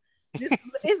about this.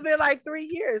 It's been like 3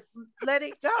 years. Let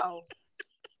it go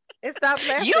and stop You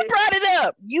laughing. brought it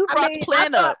up. You I brought the mean, I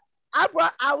plant thought up.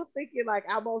 I was thinking like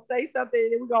I'm gonna say something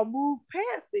and we're gonna move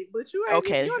past it, but you ain't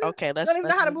Okay, you okay, don't even know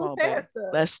let's how to move move on, baby. past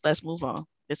stuff. Let's move on.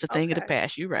 It's a thing of the Okay,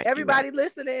 past. You're right. You're right. everybody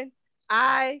listening,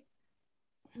 I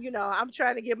I'm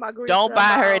trying to get my green Don't thumb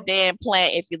buy her a off. damn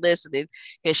plant if you're listening,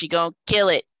 because she gonna kill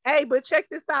it. Hey, but check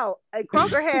this out. A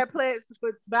Kroger had plans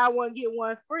for buy one get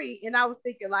one free, and I was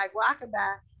thinking like, well, I could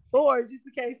buy four just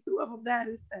in case two of them die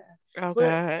this time. Oh But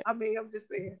God. I mean, I'm just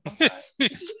saying. I'm sorry.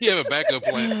 You have a backup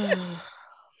plan.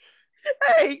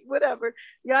 Hey, whatever.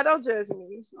 Y'all don't judge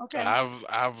me, okay? I'm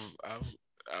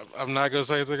not gonna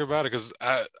say anything about it because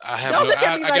I have Don't no. look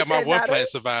at me I got like my that, one Nada. plant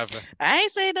surviving. I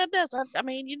ain't saying nothing else. I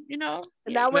mean, you know.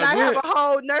 Now, when Now I have where a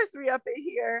whole nursery up in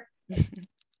here,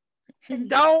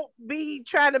 don't be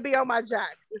trying to be on my jock.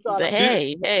 That's all But I'm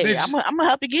saying. hey, did I'm gonna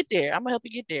help you get there. I'm gonna help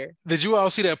you get there. did you all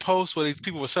see that post where these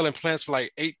people were selling plants for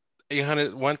like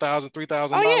 800, 1,000, three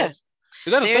thousand Oh yeah, dollars?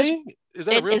 Is that a there's thing? Is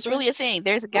that a real it's thing? really a thing.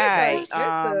 There's a What is guy.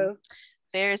 expensive?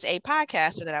 There's a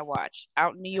podcaster that I watch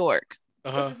out in New York,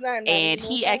 What's Uh-huh. his name? Nada? and You know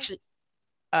he his name? actually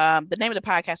the name of the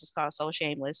podcast is called So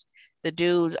Shameless. The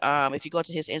dude, if you go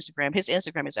to his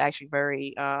Instagram is actually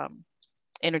very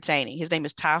entertaining. His name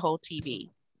is Tahoe TV.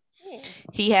 Hmm.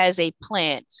 He has a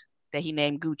plant that he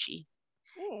named Gucci,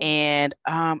 Hmm. and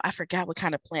I forgot what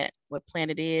plant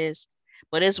it is,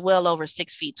 but it's well over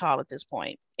 6 feet tall at this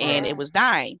point, and it Right. was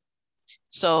dying.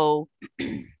 So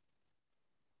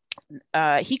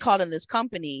he called in this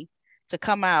company to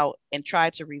come out and try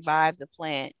to revive the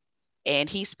plant. And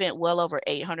he spent well over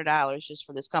 $800 just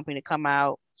for this company to come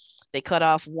out. They cut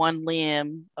off one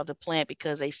limb of the plant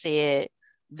because they said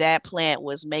that plant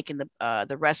was making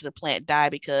the rest of the plant die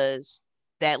because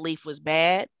that leaf was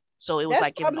bad. So it was That's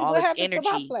like giving probably all what its happened to my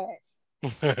energy. plant.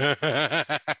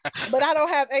 But I don't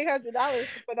have $800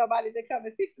 for nobody to come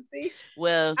and fix it. See,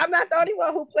 Well, I'm not the only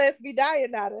one who plans to be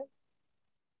dying, Nada.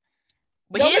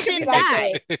 but Don't his look at me didn't like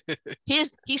die. that.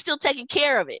 He's still taking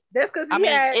care of it. That's because I he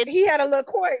mean, had it's a little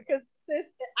coin. Because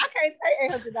I can't pay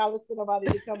 $800 for nobody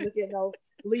to come look at no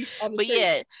leaf on the but tree.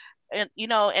 yeah, and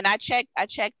and I checked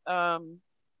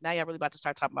now y'all really about to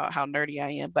start talking about how nerdy I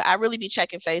am, but I really be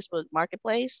checking Facebook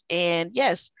Marketplace, and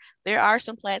yes, there are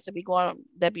some plants that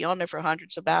be on there for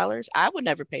hundreds of dollars. I would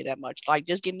never pay that much. Like,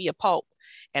 just give me a pulp,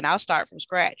 and I'll start from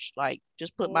scratch. Like,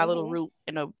 just put my little Mm-hmm. root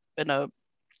in a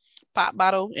pop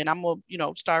bottle, and I'm gonna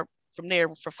start from there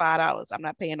for $5. I'm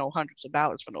not paying no hundreds of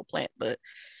dollars for no plant, but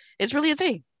it's really a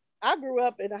thing. I grew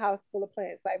up in a house full of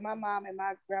plants. Like my mom and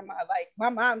my grandma. Like my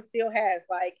mom still has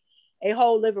like a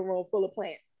whole living room full of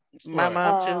plants. My Right.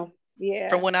 mom too, from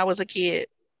Yeah. when I was a kid.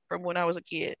 From when I was a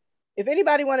kid. If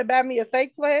anybody want to buy me a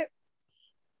fake plant,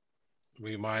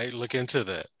 We might look into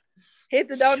that. hit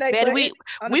the donate Betty, button we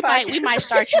on the we might podcast.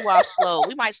 start you off slow.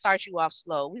 We might start you off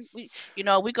slow.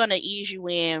 We're gonna ease you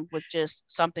in with just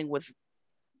something with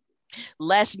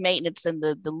less maintenance than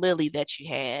the lily that you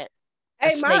had. a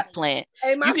Hey, my snake plant.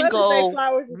 hey, my You can mother say go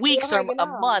flowers is still weeks or hanging a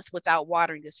on. month without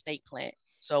watering a snake plant.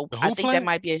 So The I who think that plant?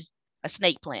 might be a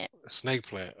snake plant. Snake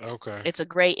plant. Okay. It's a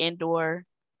great indoor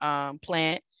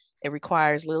plant. It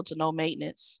requires little to no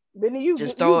maintenance. Benny,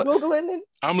 Just you throw it. googling it?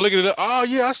 I'm looking at it. Oh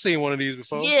yeah, I've seen one of these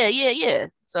before. Yeah.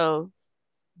 So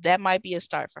that might be a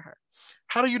start for her.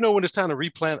 How do you know when it's time to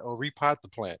replant or repot the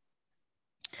plant?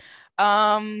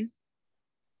 Um,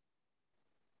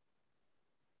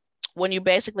 when you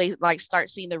basically like start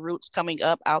seeing the roots coming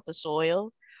up out the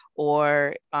soil,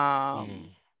 or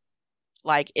Mm.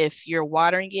 like if you're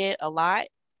watering it a lot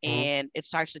Mhm. and it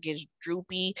starts to get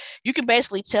droopy, you can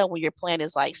basically tell when your plant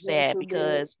is like Getting sad too big.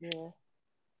 because Yeah.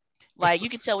 like you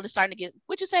can tell when it's starting to get.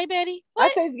 What'd you say, Betty? I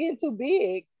What? say it's getting too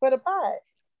big for the pot.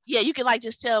 Yeah, you can like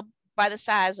just tell by the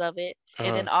size of it, and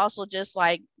Uh-huh. then also just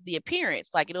like the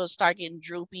appearance, like it'll start getting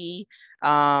droopy.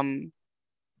 Um,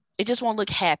 it just won't look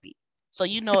happy. So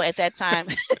you know at that time,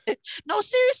 no,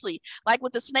 seriously, like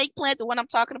with the snake plant, the one I'm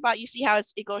talking about, you see how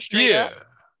it goes straight Yeah. up.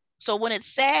 So when it's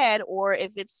sad, or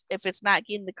if it's not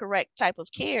getting the correct type of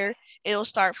care, it'll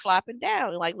start flopping down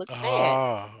and like look sad.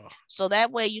 Ah. So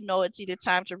that way you know it's either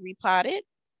time to repot it,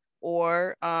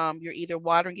 or you're either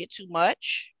watering it too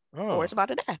much, or Oh, it's about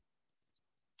to die.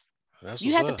 that's You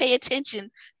what's have to up. pay attention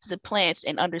to the plants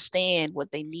and understand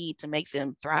what they need to make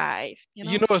them thrive, you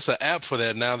You know? know, it's an app for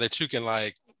that now that you can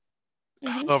like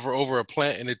Hmm. hover over a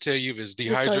plant and it tell you if it's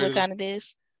It'll tell you what dehydrated. kind it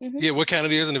is. Yeah, what kind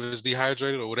it is, and if it's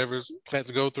dehydrated or whatever plants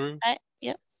to go through.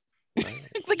 Yep. Uh,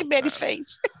 Look at Betty's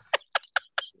face.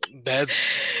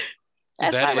 That's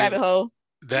That's that my is rabbit hole.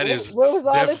 that Where is was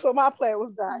all this def. when my plant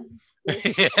was dying?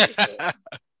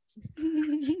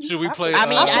 Should we I play? feel, I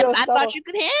mean, I feel I thought so, you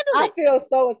could handle I it. feel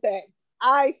so attacked.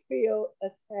 I feel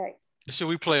attacked. Should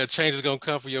we play a change is gonna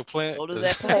come for your plant? So does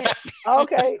that plant.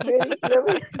 Okay, Benny, let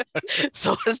me.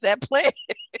 So does that plant.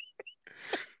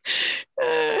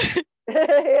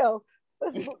 Hell,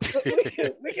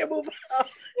 we can move on.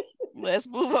 Let's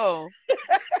move on.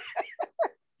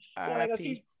 Yeah, like gonna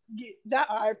R.I.P. keep not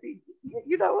RP.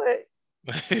 You know what?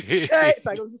 It's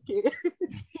like I'm just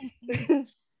kidding.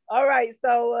 All right,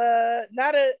 so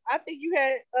not a. I think you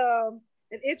had an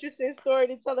interesting story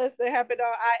to tell us that happened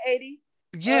on I-80.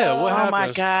 Yeah, what Oh my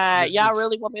happens? God. Y'all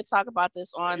really want me to talk about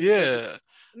this on Yeah,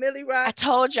 Millie I Rock,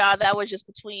 told y'all that was just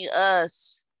between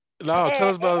us. no, tell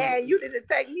us about. and you didn't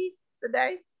take me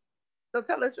today, so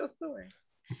tell us your story.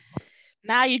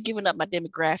 Now you're giving up my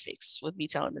demographics with me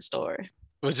telling the story.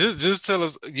 But just tell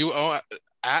us you on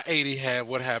I-80 had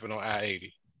what happened on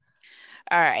I-80.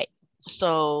 All right.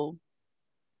 So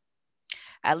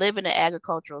I live in an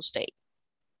agricultural state.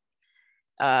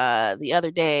 The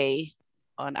other day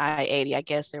on I-80, I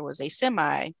guess there was a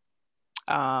semi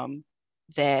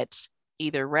that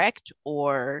either wrecked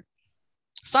or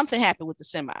something happened with the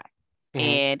semi, Mm-hmm.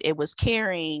 and it was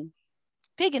carrying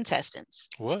pig intestines.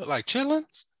 What, like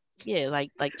chitlins? Yeah,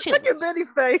 like Look at chitlins. Benny's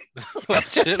face. Like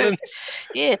chitlins?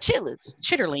 Yeah,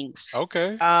 chitterlings.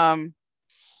 Okay.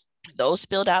 Those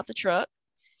spilled out the truck,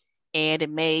 and it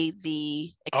made the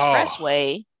Oh,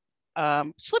 expressway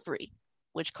slippery,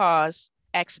 which caused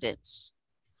accidents.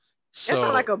 That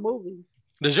sounds like so a movie.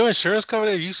 does your insurance cover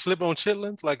that if you slip on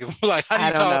chitlins? Like, like how do I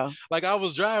you don't call? know. Like, I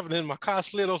was driving and my car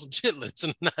slid on some chitlins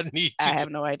and I need I you. have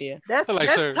no idea. That's Like,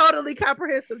 that's sir. totally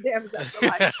comprehensive damage. I feel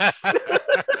like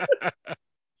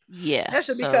Yeah. that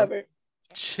should be So covered.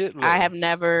 I have Chitlins.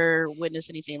 never witnessed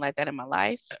anything like that in my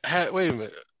life. Wait a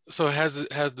minute. So has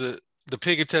the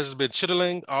pig intestines been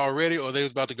chittering already, or they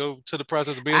was about to go to the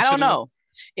process of being I don't chittering? know.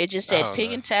 It just I said don't pig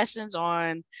know. intestines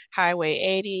on Highway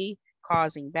 80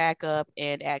 causing backup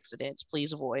and accidents.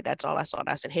 Please avoid. That's all I saw. And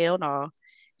I said, hell no.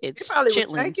 He It's probably was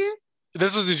chitlins. thinking.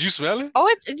 This was did you smell it?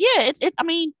 Oh, I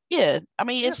mean, yeah. I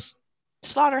mean, Yeah. it's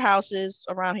slaughterhouses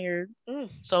around here. Mm.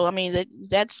 So I mean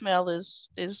that smell is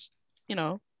you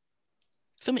know,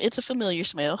 it's a familiar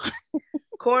smell.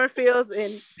 Cornfields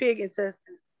and pig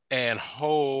intestines. And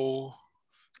whole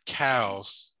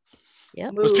cows.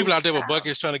 Yep. Was people Moo out there with cow.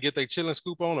 buckets trying to get their chilling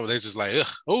scoop on, or they just like, ugh,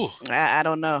 oh, I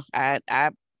don't know. I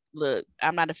look,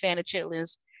 I'm not a fan of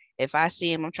chitlins. If I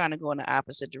see them, I'm trying to go in the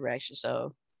opposite direction.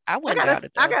 So I I wouldn't got a doubt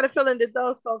it I though. got a feeling that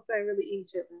those folks ain't really eat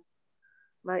chitlins.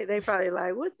 Like they probably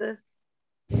like what the.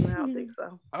 I don't think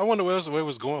so. I wonder where it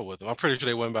was going with them. I'm pretty sure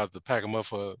they weren't about to pack them up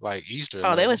for like Easter or Oh,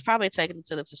 they nothing. was probably taking them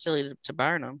to the facility to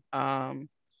burn them.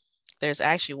 There's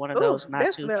actually one of Ooh, those not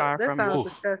that too smell. far That from sounds Ooh,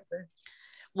 disgusting.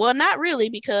 Well, not really,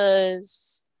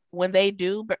 because when they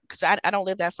do, because I don't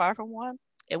live that far from one,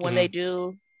 and when mhm. they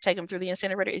do take them through the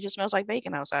incinerator, it just smells like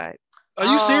bacon outside. Are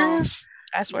you Oh serious?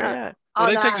 I swear to no. God. When Oh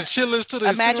they no. take the chillers to the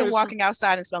Imagine incinerator, walking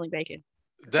outside and smelling bacon.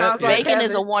 that Sounds like is Bacon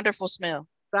is a heaven. wonderful smell.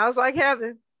 Sounds like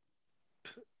heaven.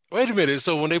 Wait a minute.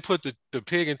 So when they put the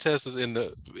pig intestines in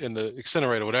the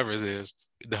incinerator, whatever it is,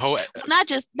 the whole Well, not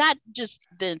just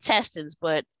the intestines,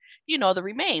 but the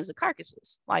remains, the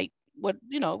carcasses, like The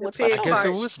what's left I pig over. guess it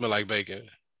part. would smell like bacon.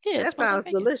 Yeah, it That smells like sounds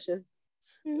bacon. delicious.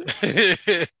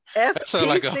 Mhm. That sounds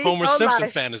like a FTC Homer for Simpson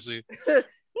life. fantasy.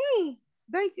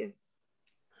 Bacon.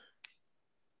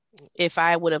 If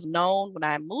I would have known when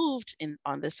I moved in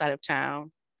on this side of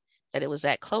town that it was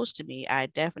that close to me, I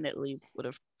definitely would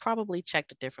have probably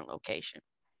checked a different location.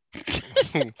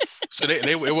 So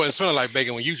it wasn't smelling like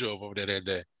bacon when you drove over there that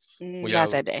day. When Not y'all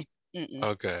that day. Mm-mm.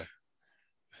 okay.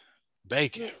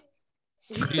 Bacon.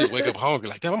 You just wake up hungry,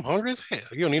 like, damn, I'm hungry as hell.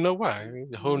 You don't even know why.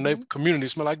 The whole Mhm. community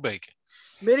smell like bacon.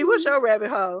 Mitty, what's your rabbit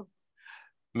hole?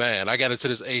 Man, I got into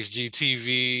this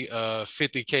HGTV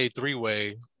 50K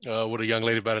three-way with a young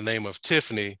lady by the name of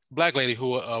Tiffany, black lady who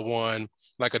won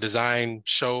like a design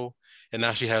show, and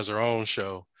now she has her own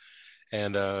show.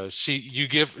 And she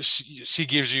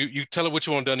gives you, you tell her what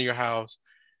you want done in your house.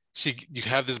 You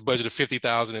have this budget of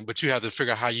 50,000, but you have to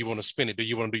figure out how you want to spend it. Do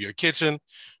you want to do your kitchen?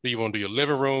 Do you want to do your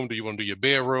living room? Do you want to do your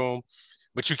bedroom?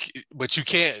 But you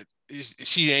can't.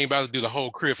 She ain't about to do the whole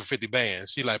crib for 50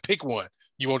 bands. She like, pick one.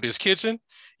 You want this kitchen?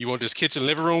 You want this kitchen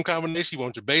living room combination? You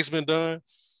want your basement done?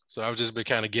 So I've just been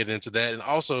kind of getting into that. And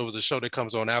also, it was a show that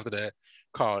comes on after that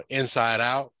called Inside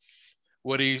Out.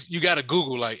 You got to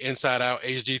Google like Inside Out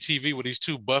HGTV, where these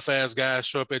two buff ass guys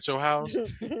show up at your house.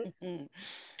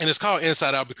 And it's called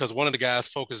Inside Out because one of the guys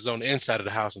focuses on the inside of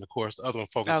the house, and of course, the other one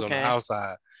focuses on the Okay.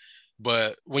 outside.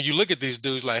 But when you look at these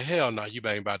dudes, like, hell no, you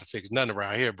ain't about to fix nothing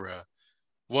around here, bro.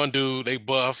 One dude, they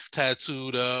buff,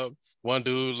 tattooed up. One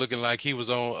dude looking like he was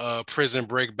on Prison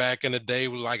Break back in the day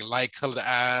with like light colored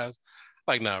eyes.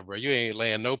 Like, nah, bro, you ain't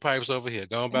laying no pipes over here.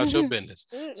 Go about your business.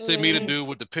 Send me the dude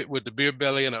with the pit with the beer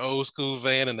belly and the old school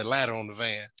van and the ladder on the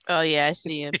van. Oh yeah, I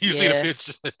see him. You see the Yeah.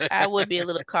 picture? I would be a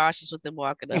little cautious with them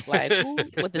walking up, like, who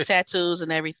with the tattoos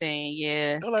and everything.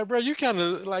 Yeah. I'm like, bro, you kind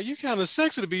of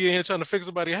sexy to be in here trying to fix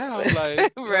somebody's house.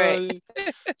 Like, Right.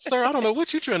 sir, I don't know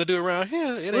what you're trying to do around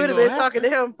here. It We ain't would have gonna been talking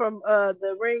happen. to him from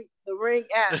the ring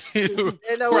app.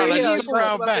 They know Right, we're like here. just We go must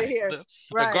around come up in back. here. The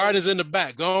Right. garden's in the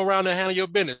back. Go around and handle your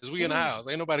business. We in the house.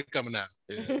 Ain't nobody coming out.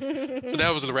 Yeah. So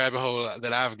that was the rabbit hole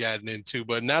that I've gotten into.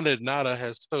 But now that Nada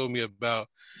has told me about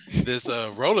this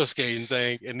roller skating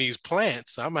thing and these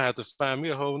plants, I'm gonna have to find me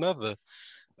a whole nother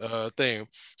thing.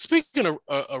 Speaking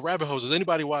of rabbit holes, does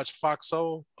anybody watch Fox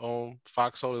Soul on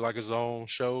Fox Soul, like his own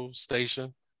show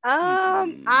station?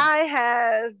 Mm-mm. I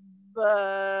have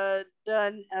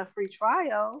done a free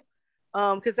trial.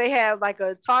 Because they have like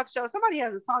a talk show. Somebody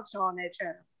has a talk show on that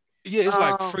channel. Yeah, it's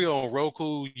like Um, free on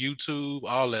Roku, YouTube,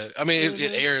 all that. I mean,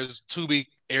 it mhm, airs Tubi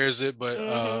airs it, but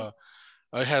mhm.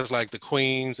 it has like the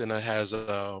Queens, and it has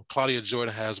Claudia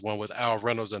Jordan has one with Al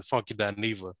Reynolds and Funky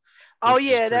Dineva, Oh which is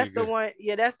yeah, pretty that's the good. one.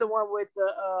 Yeah, that's the one with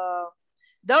the.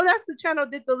 No, that's the channel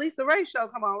that the Lisa Ray show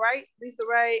come on, right? Lisa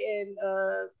Ray and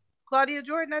Claudia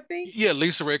Jordan, I think. Yeah,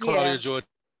 Lisa Ray, Yeah. Claudia Jordan,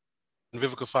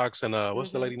 Vivica Fox, and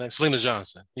what's the Mhm. lady name? Selena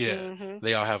Johnson. Yeah, Mhm.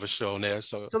 they all have a show on there.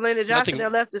 So, Selena and I Johnson that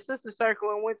think left the Sister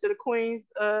Circle and went to the Queen's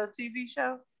TV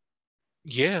show.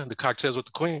 yeah, the Cocktails with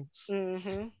the Queens.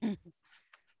 Mhm.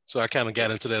 So I kind of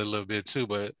got into that a little bit too,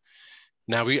 but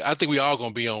now I think we all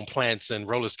gonna be on plants and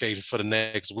roller skating for the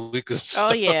next week or so.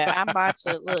 Oh yeah, I'm about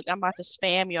to look. I'm about to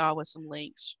spam y'all with some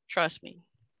links. Trust me.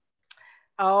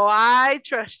 Oh, I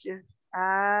trust you.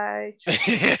 I trust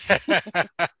you.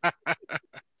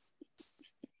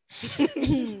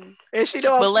 And she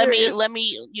know I'm But serious. let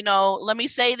me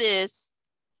say this.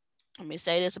 Let me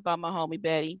say this about my homie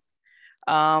Betty.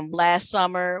 Last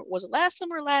summer, was it last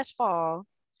summer or last fall?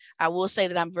 I will say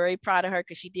that I'm very proud of her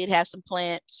because she did have some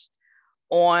plants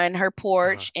on her Uh-huh.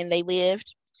 porch and they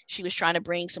lived. She was trying to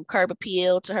bring some curb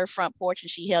appeal to her front porch and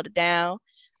she held it down.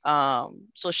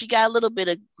 So she got a little bit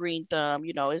of green thumb,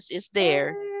 it's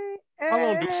there. How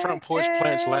long do front porch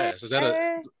plants last? Is that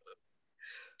a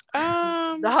The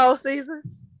Um, whole season.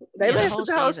 They yeah, the lasted whole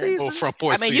the whole season. whole season. front I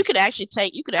porch mean, you season? could actually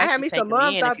I had me take some them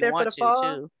mums in if out you there for want the to fall.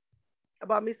 too. I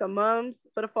bought me some mums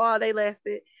for the fall. They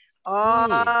lasted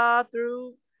Mm. all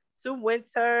through to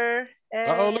winter.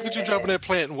 Oh, look at you dropping And that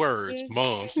planting words, mm,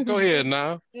 moms. Go ahead mm,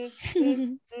 now. mm,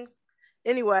 mm, mm.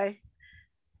 Anyway,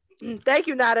 thank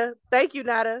you, Nada. Thank you,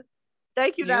 Nada.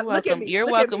 Thank you, You're Nada. Look at welcome. me. You're Look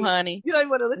at welcome, me. honey. You don't even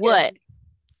want to look at What?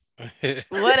 me.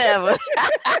 Whatever.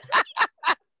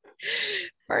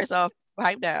 First off,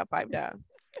 pipe down, pipe down.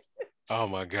 Oh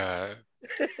my God.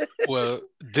 Well,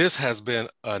 this has been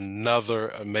another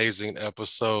amazing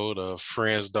episode of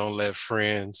Friends Don't Let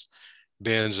Friends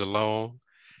Binge Alone.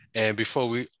 And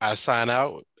before I sign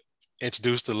out,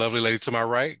 introduce the lovely lady to my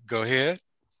right. Go ahead.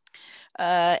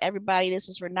 Everybody, this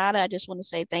is Renata. I just want to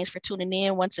say thanks for tuning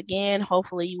in once again.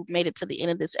 Hopefully, you made it to the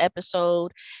end of this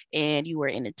episode and you were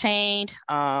entertained.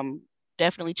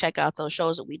 Definitely check out those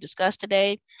shows that we discussed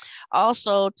today.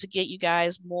 Also, to get you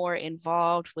guys more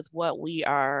involved with what we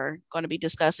are going to be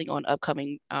discussing on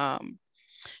upcoming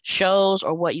shows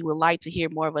or what you would like to hear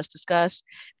more of us discuss,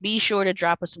 be sure to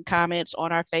drop us some comments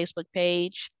on our Facebook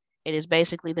page. It is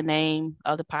basically the name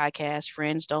of the podcast,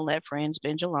 Friends Don't Let Friends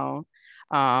Binge Alone.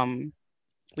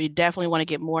 We definitely want to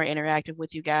get more interactive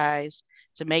with you guys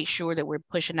to make sure that we're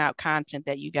pushing out content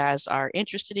that you guys are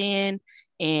interested in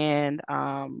and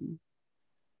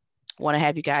want to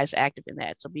have you guys active in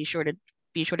that. So be sure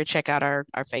to check out our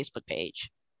Facebook page.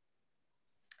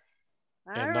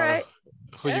 All And Nana, right.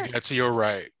 who you got to your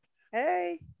right?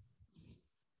 Hey.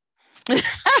 To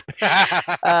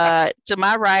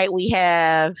my right, we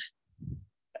have.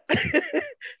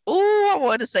 Oh, I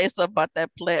wanted to say something about that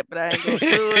plant, but I ain't gonna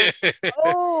do it.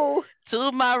 Oh,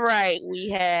 To my right, we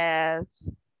have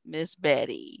Miss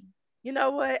Betty. you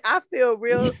know what? I feel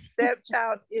real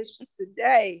stepchild-ish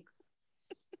today.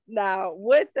 Now,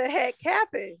 what the heck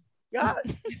happened? Y'all,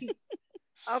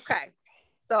 okay.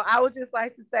 So I would just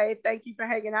like to say thank you for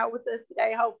hanging out with us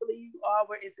today. Hopefully, you all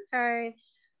were entertained.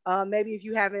 Maybe if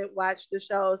you haven't watched the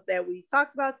shows that we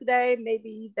talked about today,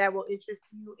 maybe that will interest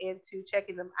you into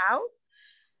checking them out.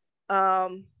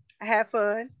 Have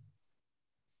fun.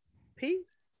 Peace.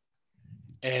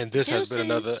 And this has been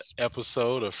another Deuces.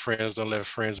 episode of Friends Don't Let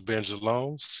Friends Binge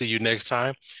Alone. See you next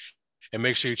time. And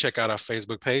make sure you check out our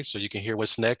Facebook page so you can hear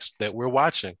what's next that we're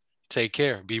watching. Take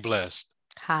care. Be blessed.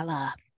 Holla.